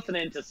 I'm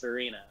listening to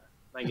Serena.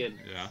 My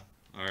goodness. Yeah.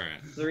 All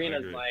right.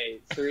 Serena's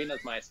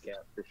my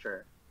skip for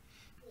sure.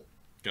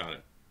 Got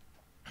it.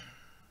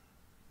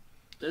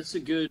 That's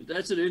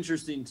an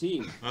interesting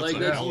team. That's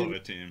a hell of a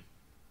team.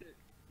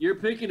 You're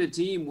picking a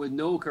team with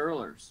no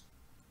curlers.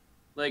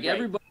 Like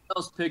everybody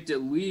else picked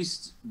at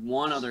least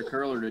one other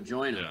curler to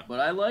join them. But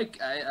I like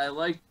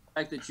the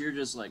fact that you're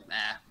just like, nah,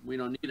 we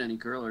don't need any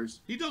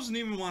curlers. He doesn't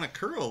even want to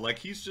curl. Like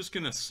he's just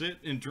gonna sit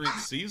and drink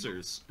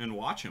Caesars and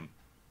watch him.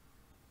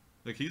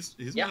 Like he's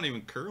not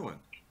even curling.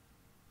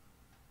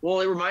 Well,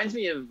 it reminds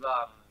me of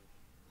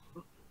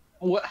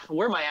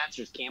where my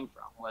answers came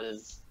from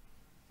was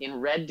in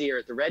Red Deer,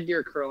 at the Red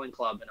Deer Curling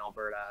Club in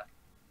Alberta.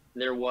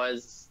 There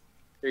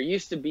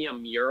used to be a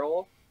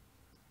mural.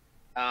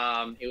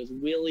 It was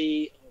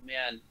Willie. Oh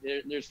man,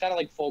 there's kind of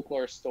like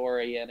folklore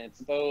story, and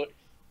it's about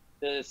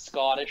the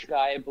Scottish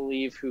guy, I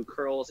believe, who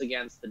curls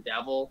against the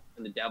devil,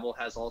 and the devil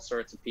has all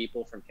sorts of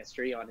people from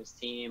history on his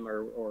team,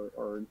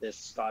 or this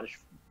Scottish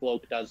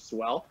bloke does as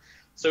well.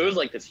 So it was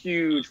like this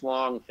huge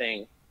long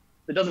thing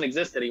that doesn't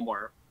exist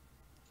anymore.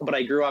 But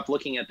I grew up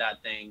looking at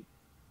that thing,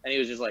 and it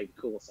was just like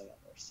the coolest thing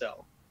ever.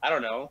 So I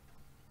don't know.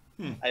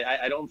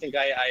 I don't think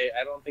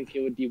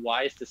it would be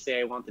wise to say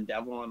I want the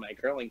devil on my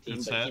curling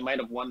team, but he might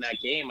have won that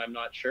game. I'm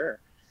not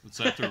sure. Was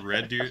that the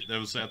Red Deer? That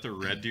was at the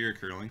Red Deer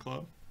Curling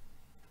Club.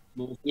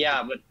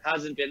 Yeah, but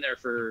hasn't been there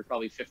for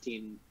probably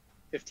 15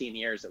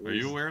 years at least. Are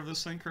you aware of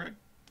this thing, Craig?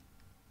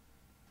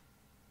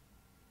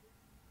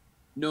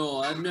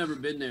 No, I've never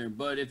been there.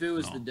 But if it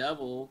was the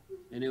devil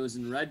and it was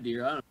in Red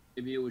Deer, I don't know.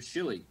 Maybe it was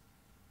Shilly.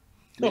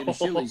 Maybe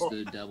Shilly's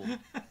the devil.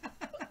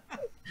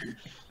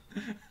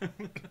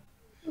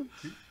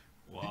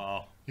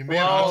 Wow.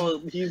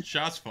 He's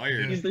shots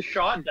fired. He's the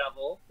shot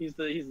devil. He's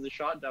the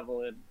shot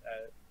devil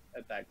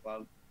at that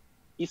club.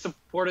 He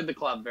supported the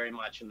club very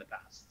much in the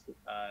past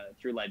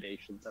through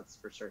libations. That's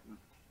for certain.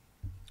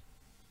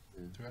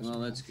 Well,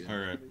 that's good. All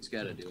right. It's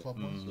got to do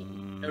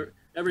it.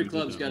 Every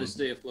club's got to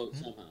stay afloat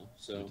somehow.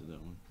 So.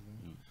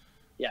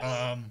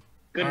 Yeah.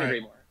 Couldn't agree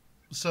more.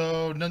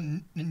 So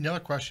another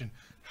question: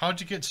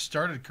 how'd you get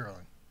started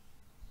curling?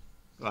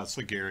 That's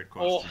the Garrett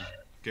question.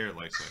 Garrett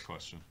likes that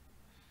question.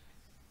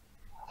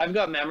 I've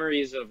got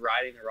memories of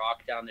riding the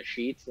rock down the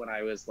sheets when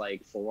I was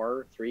like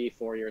 4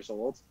 years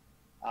old.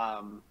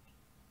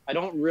 I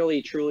don't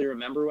really truly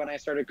remember when I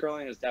started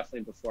curling. It was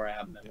definitely before I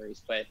have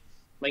memories, but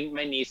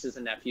my nieces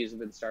and nephews have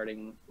been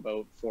starting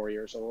about 4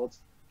 years old.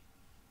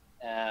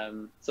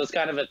 So it's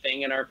kind of a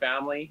thing in our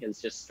family,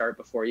 is just start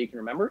before you can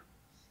remember.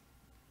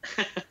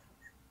 That's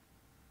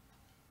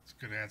a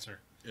good answer.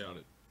 Got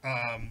it.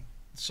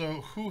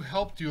 So who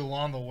helped you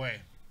along the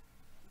way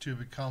to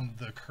become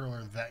the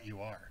curler that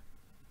you are?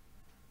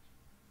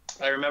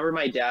 I remember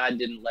my dad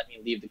didn't let me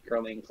leave the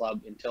curling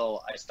club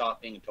until I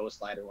stopped being a toe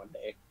slider one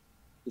day.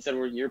 He said,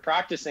 "You're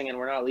practicing and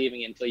we're not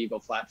leaving until you go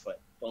flat foot.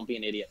 Don't be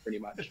an idiot," pretty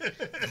much.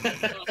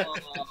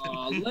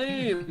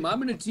 Lame.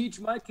 I'm going to teach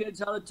my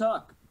kids how to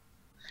tuck.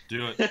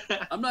 Do it.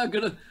 I'm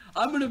going to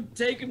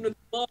take them to the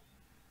club.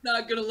 I'm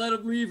not going to let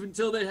them leave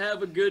until they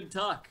have a good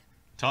tuck.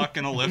 Tuck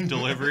and a lift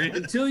delivery.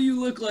 Until you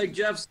look like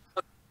Jeff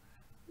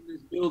in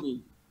this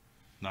building.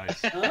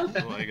 Nice. Huh? I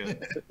like it.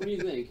 What do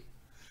you think?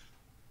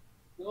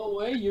 No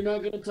way, you're not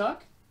going to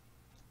tuck?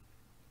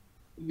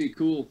 It'd be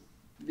cool.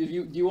 Do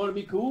you want to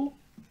be cool?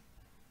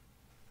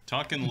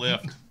 Tuck and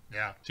lift.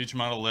 Yeah. Teach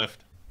them how to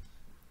lift.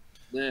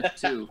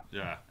 Lift, too.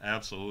 Yeah,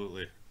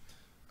 absolutely.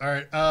 All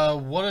right.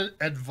 What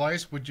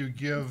advice would you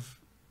give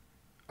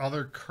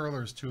other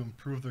curlers to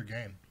improve their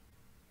game?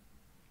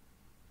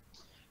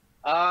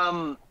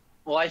 Well,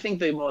 I think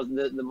the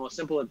most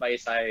simple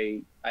advice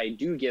I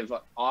do give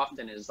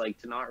often is like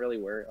to not really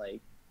worry.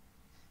 Like,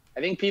 I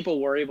think people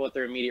worry about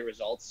their immediate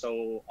results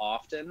so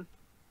often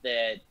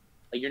that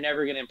like you're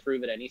never going to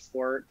improve at any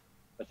sport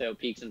without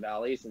peaks and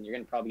valleys, and you're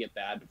going to probably get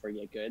bad before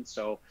you get good.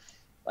 So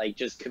like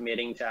just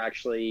committing to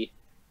actually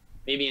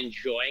maybe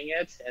enjoying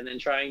it and then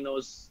trying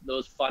those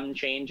fun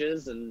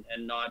changes and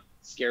not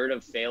scared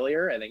of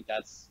failure. I think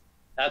that's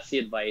the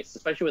advice,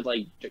 especially with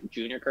like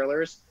junior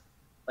curlers.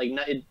 Like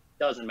it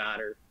doesn't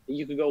matter.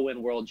 You could go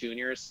win World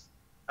Juniors.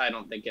 I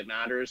don't think it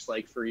matters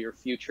like for your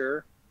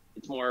future.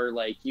 It's more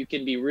like you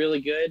can be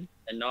really good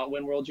and not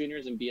win World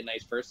Juniors and be a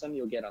nice person.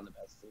 You'll get on the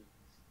best team.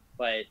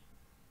 But,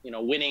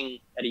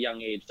 winning at a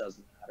young age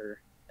doesn't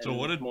matter. And so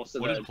what did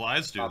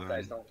Plies do then?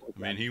 I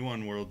mean, he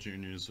won World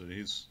Juniors, so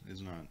he's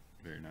not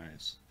very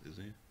nice, is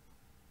he?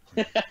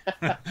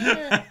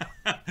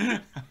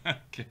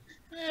 Okay.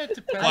 Yeah, it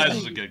depends. Plies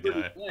is a good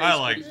guy. I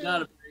like. He's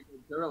not a very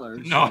good curler.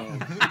 No.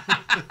 So.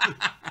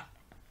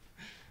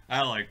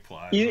 I like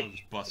Plies.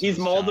 He's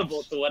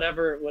moldable to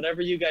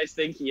whatever you guys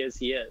think he is.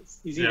 He is.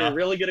 He's either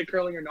really good at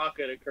curling or not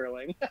good at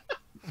curling.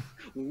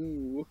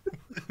 Ooh.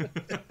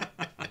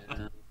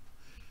 Yeah.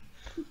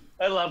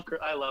 I love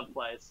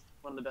Plies.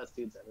 One of the best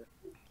dudes ever.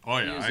 Oh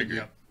yeah, I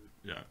agree.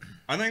 Yeah,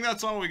 I think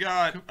that's all we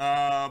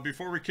got.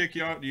 Before we kick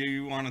you out, do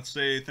you want to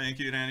say thank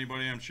you to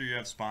anybody? I'm sure you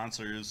have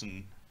sponsors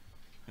and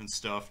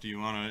stuff. Do you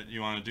want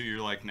to do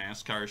your like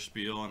NASCAR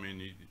spiel? I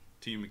mean,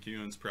 Team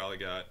McEwen's probably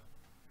got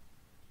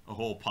a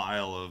whole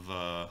pile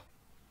of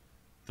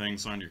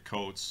things on your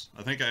coats.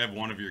 I think I have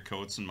one of your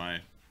coats in my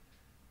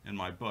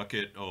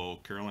bucket. Oh,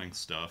 curling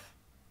stuff.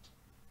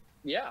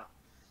 Yeah,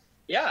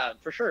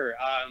 for sure.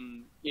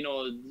 You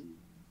know,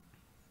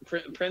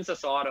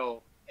 Princess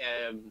Auto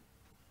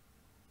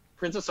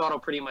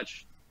pretty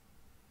much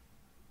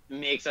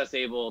makes us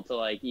able to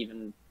like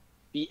even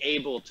be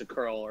able to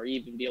curl or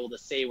even be able to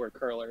say we're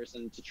curlers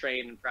and to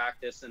train and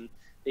practice, and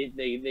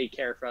they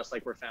care for us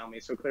like we're family.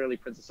 So clearly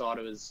Princess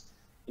Auto is,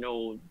 you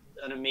know,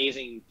 an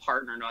amazing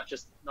partner, not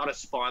a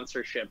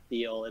sponsorship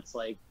deal. It's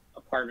like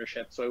a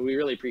partnership. So we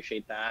really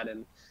appreciate that.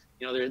 And,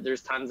 you know,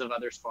 there's tons of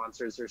other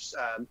sponsors. There's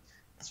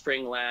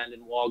Springland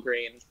and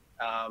Walgrain.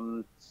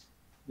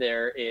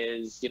 There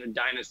is, you know,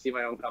 Dynasty,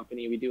 my own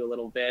company. We do a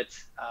little bit.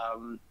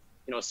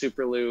 You know,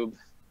 Super Lube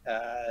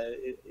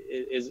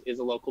is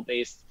a local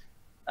based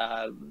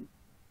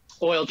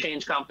oil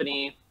change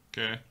company.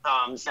 Okay.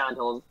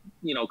 Sandhills,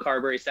 you know,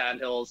 Carberry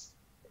Sandhills.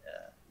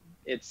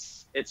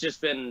 It's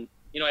just been,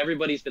 you know,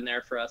 everybody's been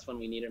there for us when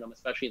we needed them,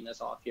 especially in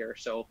this off year.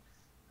 So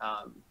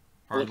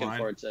looking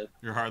forward to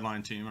your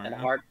hardline team. And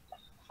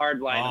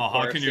hardline. Oh,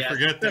 how can you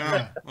forget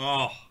that?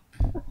 Oh.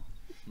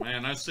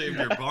 Man, I saved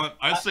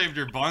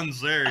your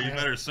buns there. You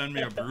better send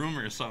me a broom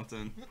or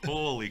something.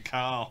 Holy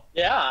cow!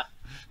 Yeah,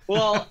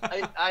 well,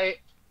 I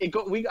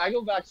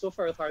go back so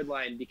far with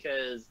hardline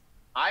because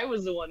I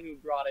was the one who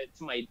brought it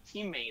to my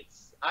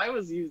teammates. I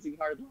was using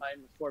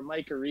hardline before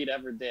Mike or Reed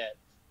ever did,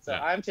 so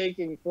yeah. I'm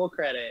taking full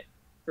credit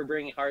for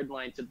bringing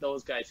hardline to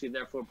those guys who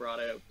therefore brought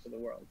it out to the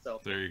world. So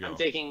there you go. I'm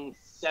taking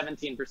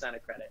 17%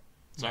 of credit.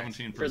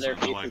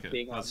 17%. I like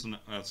it. That's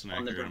an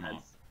accurate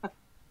amount.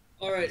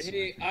 All right,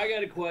 hey, I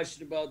got a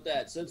question about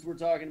that. Since we're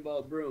talking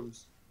about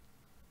brooms,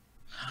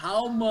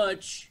 how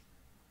much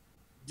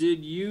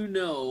did you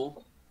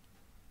know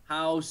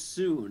how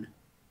soon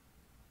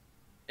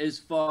as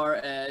far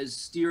as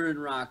steering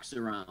rocks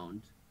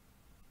around?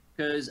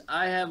 Because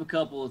I have a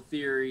couple of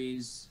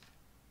theories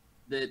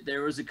that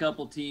there was a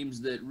couple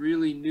teams that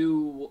really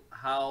knew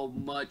how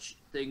much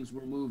things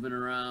were moving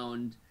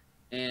around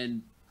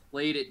and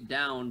played it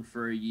down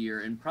for a year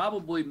and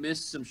probably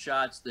missed some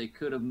shots they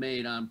could have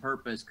made on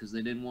purpose because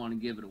they didn't want to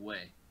give it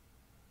away.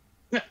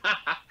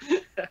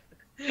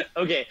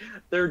 Okay,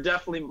 there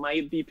definitely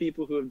might be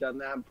people who have done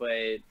that,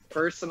 but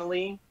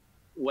personally,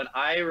 when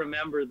I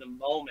remember the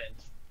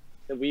moment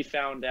that we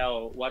found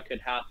out what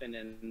could happen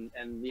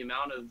and the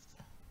amount of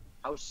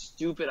how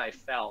stupid I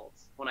felt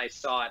when I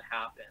saw it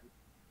happen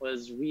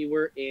was we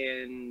were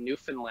in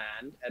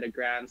Newfoundland at a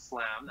Grand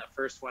Slam, that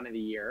first one of the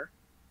year,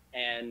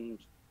 and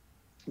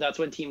that's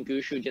when Team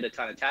Gushu did a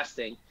ton of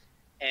testing,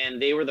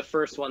 and they were the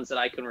first ones that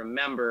I can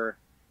remember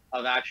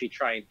of actually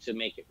trying to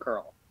make it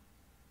curl.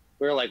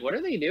 We were like, what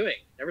are they doing?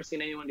 Never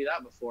seen anyone do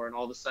that before. And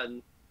all of a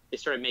sudden they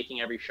started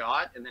making every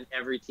shot, and then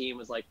every team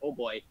was like, oh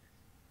boy,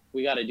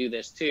 we got to do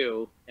this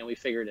too. And we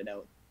figured it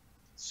out.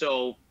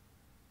 So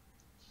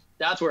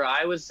that's where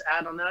I was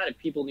at on that. If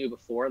people knew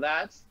before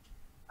that,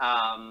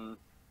 and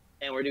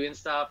we're doing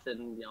stuff,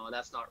 and you know,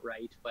 that's not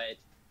right. But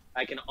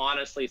I can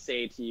honestly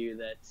say to you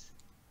that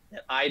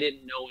I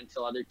didn't know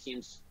until other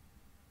teams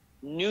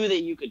knew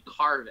that you could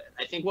carve it.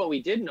 I think what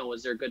we did know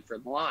was they're good for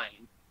the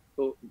line,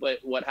 but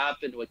what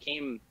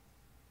came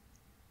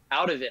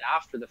out of it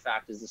after the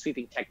fact is the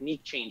sweeping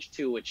technique changed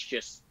too, which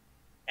just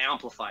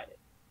amplified it.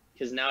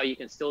 Because now you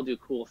can still do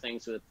cool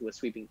things with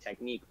sweeping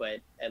technique, but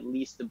at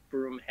least the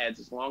broom heads,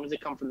 as long as they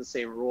come from the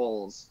same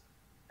rolls,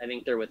 I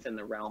think they're within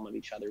the realm of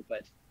each other.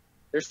 But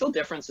there's still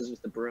differences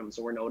with the brooms,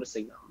 so we're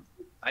noticing them.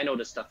 I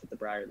noticed stuff at the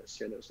Brier this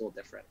year that was a little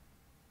different.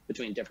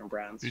 Between different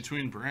brands.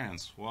 Between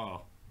brands,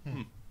 wow.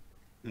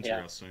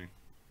 Interesting.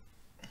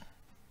 Yeah.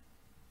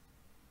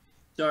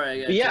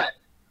 Sorry, I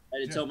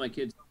had to tell my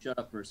kids to shut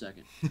up for a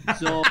second.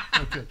 So,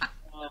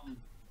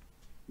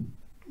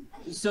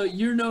 so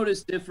you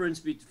notice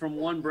difference from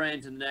one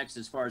brand to the next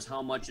as far as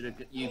how much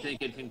you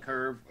think it can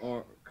carve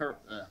or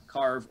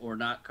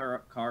not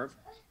carve?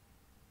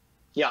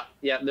 Yeah,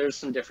 there's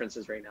some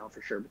differences right now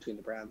for sure between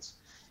the brands.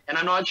 And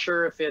I'm not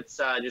sure if it's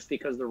just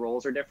because the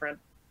rolls are different,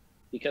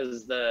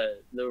 because the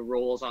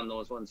rolls on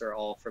those ones are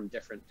all from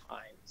different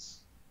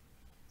times.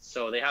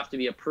 So they have to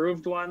be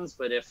approved ones,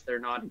 but if they're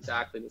not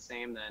exactly the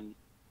same,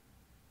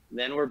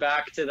 then we're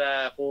back to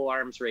the whole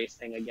arms race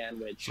thing again,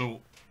 which I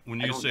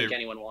don't think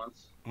anyone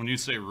wants. When you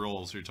say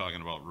rolls, you're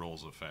talking about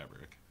rolls of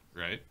fabric,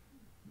 right?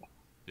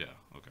 Yeah,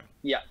 okay.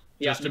 Yeah,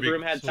 just the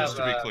broom heads just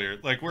to be clear.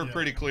 Like, we're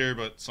pretty clear,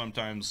 but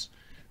sometimes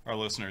our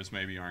listeners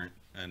maybe aren't,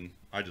 and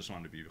I just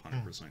wanted to be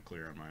 100%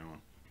 clear on my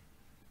own.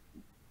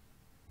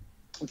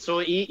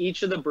 So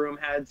each of the broom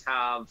heads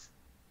have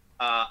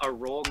a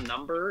roll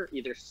number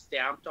either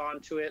stamped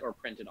onto it or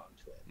printed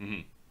onto it.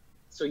 Mm-hmm.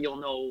 So you'll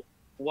know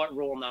what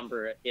roll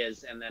number it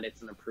is and that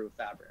it's an approved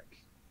fabric.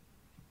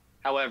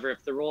 However,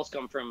 if the rolls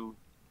come from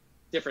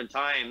different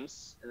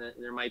times, and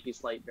there might be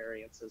slight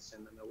variances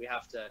in them that we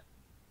have to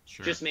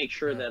just make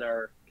sure that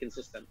are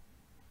consistent.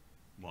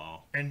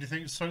 Wow. And you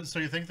think so? So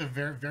you think the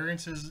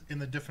variances in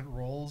the different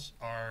rolls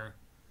are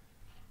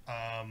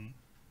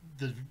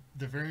the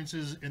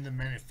variances in the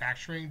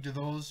manufacturing? Do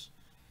those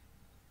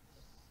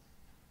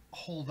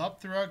hold up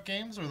throughout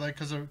games, or like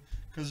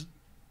because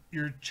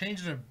you're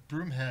changing a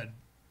broom head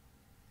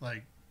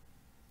like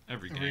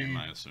every game,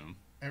 I assume.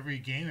 Every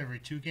game, every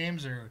 2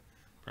 games, or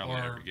probably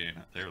every game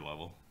at their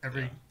level.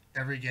 Every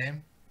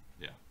game.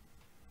 Yeah.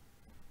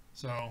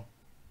 So.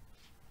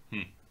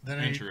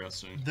 Then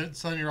interesting.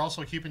 So then you're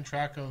also keeping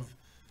track of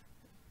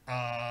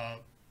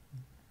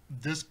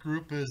this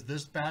group is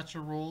this batch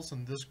of rolls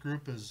and this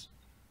group is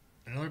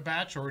another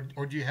batch, or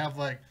do you have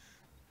like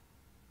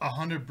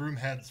 100 broom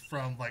heads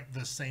from like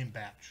the same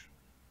batch?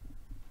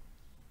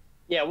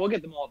 Yeah, we'll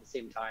get them all at the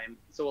same time.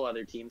 So will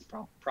other teams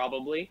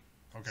probably.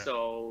 Okay.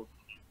 So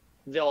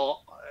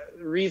they'll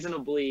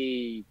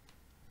reasonably.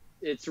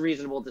 It's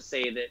reasonable to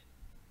say that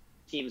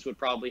teams would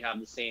probably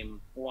have the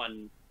same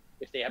one.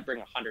 If they bring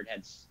 100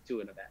 heads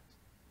to an event,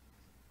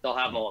 they'll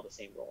have all the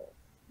same role.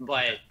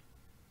 But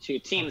 2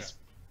 teams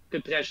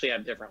could potentially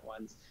have different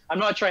ones. I'm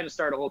not trying to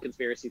start a whole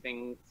conspiracy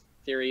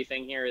theory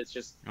thing here. It's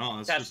just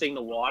testing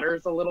the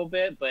waters a little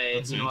bit. But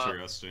that's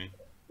interesting.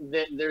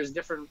 There's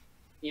different.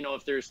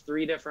 If there's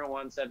 3 different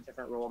ones that have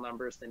different roll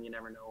numbers, then you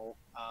never know.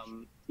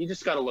 You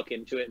just got to look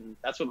into it, and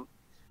that's what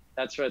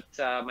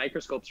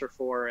microscopes are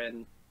for,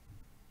 and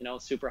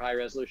super high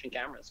resolution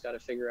cameras. Got to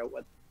figure out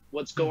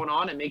what's going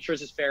on and make sure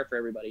it's just fair for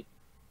everybody.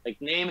 Like,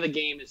 name of the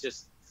game is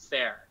just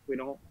fair. I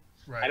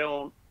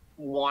don't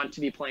want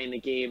to be playing the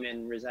game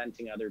and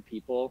resenting other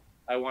people.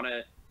 I want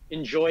to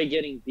enjoy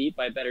getting beat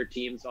by better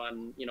teams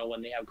on,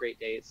 when they have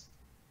great days.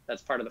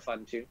 That's part of the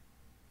fun too.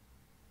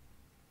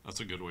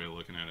 That's a good way of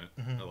looking at it.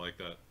 Mm-hmm. I like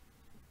that.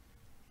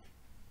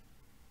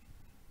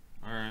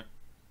 All right.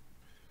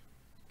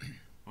 Well,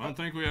 I don't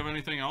think we have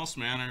anything else,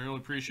 man. I really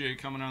appreciate you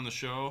coming on the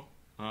show.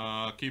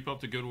 Keep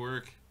up the good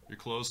work. Your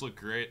clothes look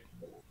great.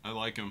 I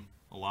like them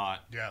a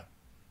lot. Yeah,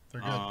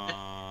 they're good.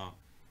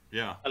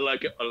 Yeah. I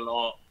like it a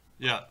lot.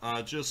 Yeah,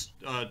 just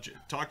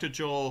talk to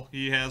Joel.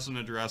 He has an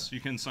address.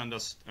 You can send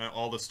us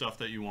all the stuff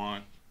that you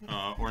want,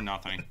 or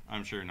nothing.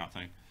 I'm sure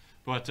nothing.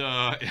 But,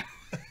 yeah.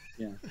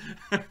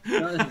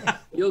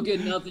 You'll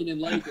get nothing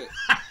and like it.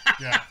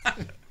 Yeah.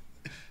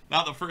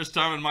 Not the first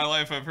time in my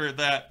life I've heard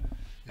that.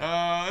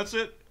 That's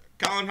it.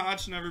 Colin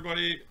Hodgson,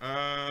 everybody.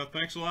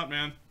 Thanks a lot,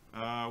 man.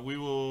 We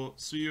will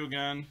see you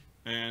again.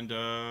 And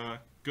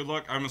good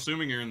luck. I'm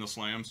assuming you're in the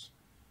slams.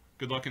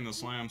 Good luck in the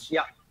slams.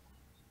 Yeah.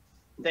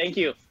 Thank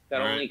you.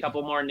 Got only a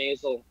couple more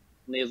nasal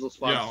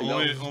spots to go.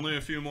 Yeah, only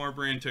a few more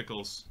brain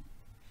tickles.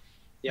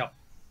 Yep.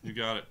 You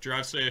got it.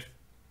 Drive safe.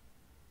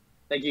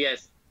 Thank you,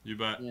 guys. You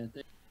bet. Yeah,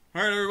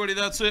 all right, everybody.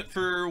 That's it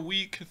for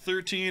week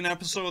 13,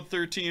 episode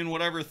 13,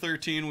 whatever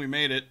 13. We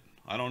made it.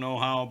 I don't know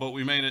how, but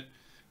we made it.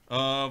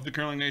 Of the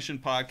Curling Nation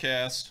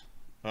podcast.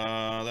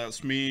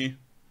 That's me,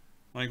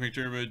 Mike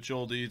McDermid,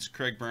 Joel Dietz,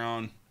 Craig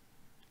Brown.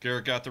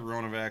 Garrett got the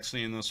Rona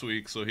vaccine this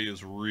week, so he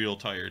is real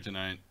tired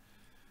tonight.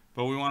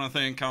 But we want to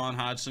thank Colin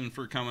Hodgson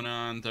for coming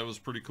on. That was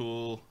pretty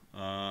cool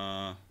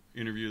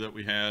interview that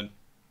we had.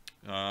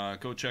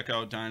 Go check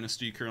out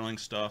Dynasty Curling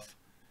stuff.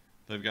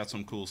 They've got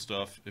some cool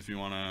stuff if you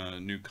want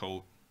a new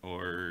coat,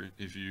 or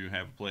if you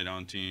have a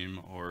play-down team,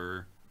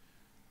 or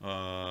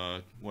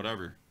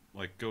whatever.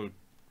 Like, go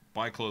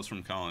buy clothes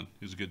from Colin.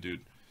 He's a good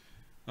dude.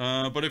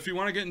 But if you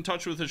want to get in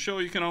touch with the show,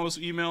 you can always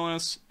email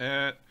us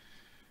at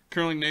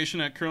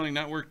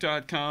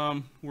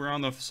curlingnation@curlingnetwork.com. We're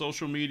on the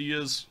social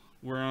medias.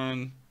 We're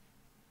on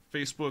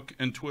Facebook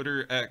and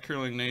Twitter at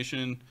Curling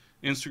Nation.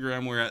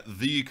 Instagram, we're at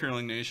The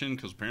Curling Nation,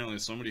 because apparently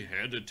somebody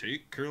had to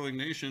take Curling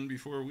Nation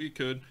before we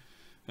could.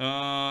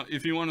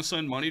 If you want to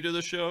send money to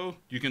the show,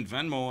 you can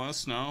Venmo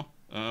us now.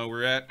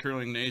 We're at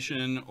Curling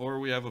Nation, or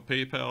we have a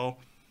PayPal,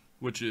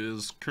 which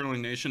is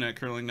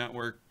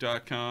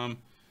curlingnation@curlingnetwork.com.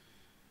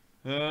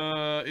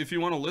 If you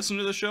want to listen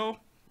to the show,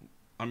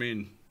 I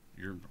mean,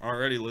 you're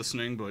already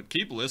listening, but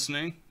keep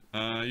listening.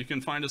 You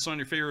can find us on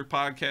your favorite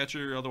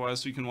podcatcher.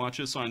 Otherwise, you can watch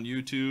us on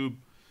YouTube,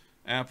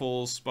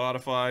 Apple,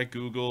 Spotify,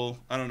 Google.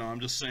 I don't know. I'm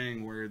just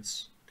saying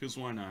words, because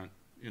why not?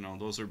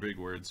 Those are big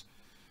words.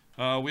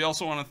 We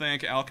also want to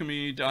thank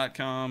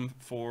alchemy.com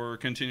for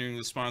continuing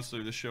to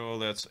sponsor the show.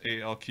 That's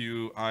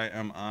alqimi.com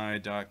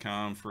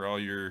for all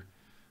your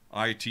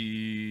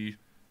IT,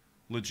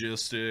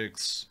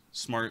 logistics,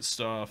 smart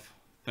stuff,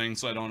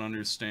 things I don't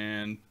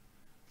understand,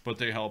 but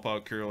they help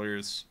out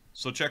curlers.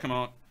 So check them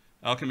out,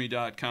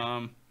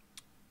 alchemy.com.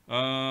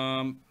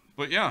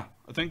 But yeah,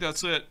 I think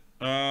that's it.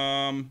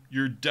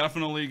 You're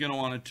definitely going to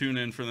want to tune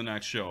in for the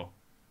next show.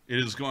 It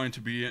is going to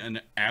be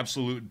an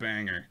absolute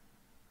banger.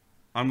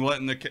 I'm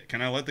letting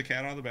can I let the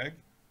cat out of the bag?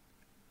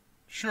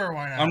 Sure,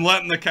 why not? I'm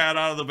letting the cat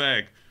out of the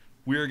bag.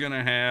 We're going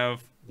to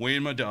have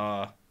Wayne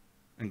Madaw,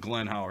 and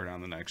Glenn Howard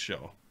on the next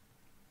show.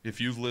 If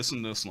you've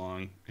listened this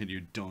long and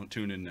you don't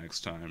tune in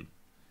next time,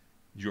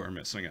 you are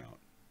missing out.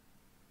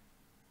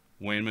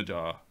 Wayne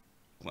Madaw,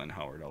 Glenn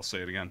Howard, I'll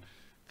say it again.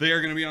 They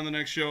are going to be on the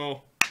next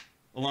show,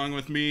 along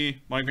with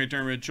me, Mike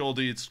McDermid, Joel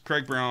Dietz,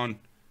 Craig Brown,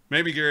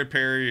 maybe Garrett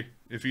Perry,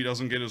 if he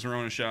doesn't get his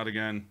Rona shot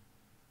again.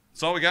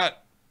 That's all we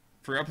got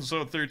for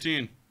episode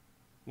 13.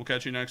 We'll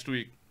catch you next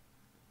week.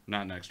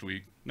 Not next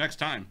week. Next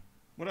time.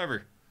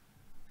 Whatever.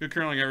 Good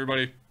curling,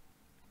 everybody.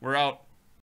 We're out.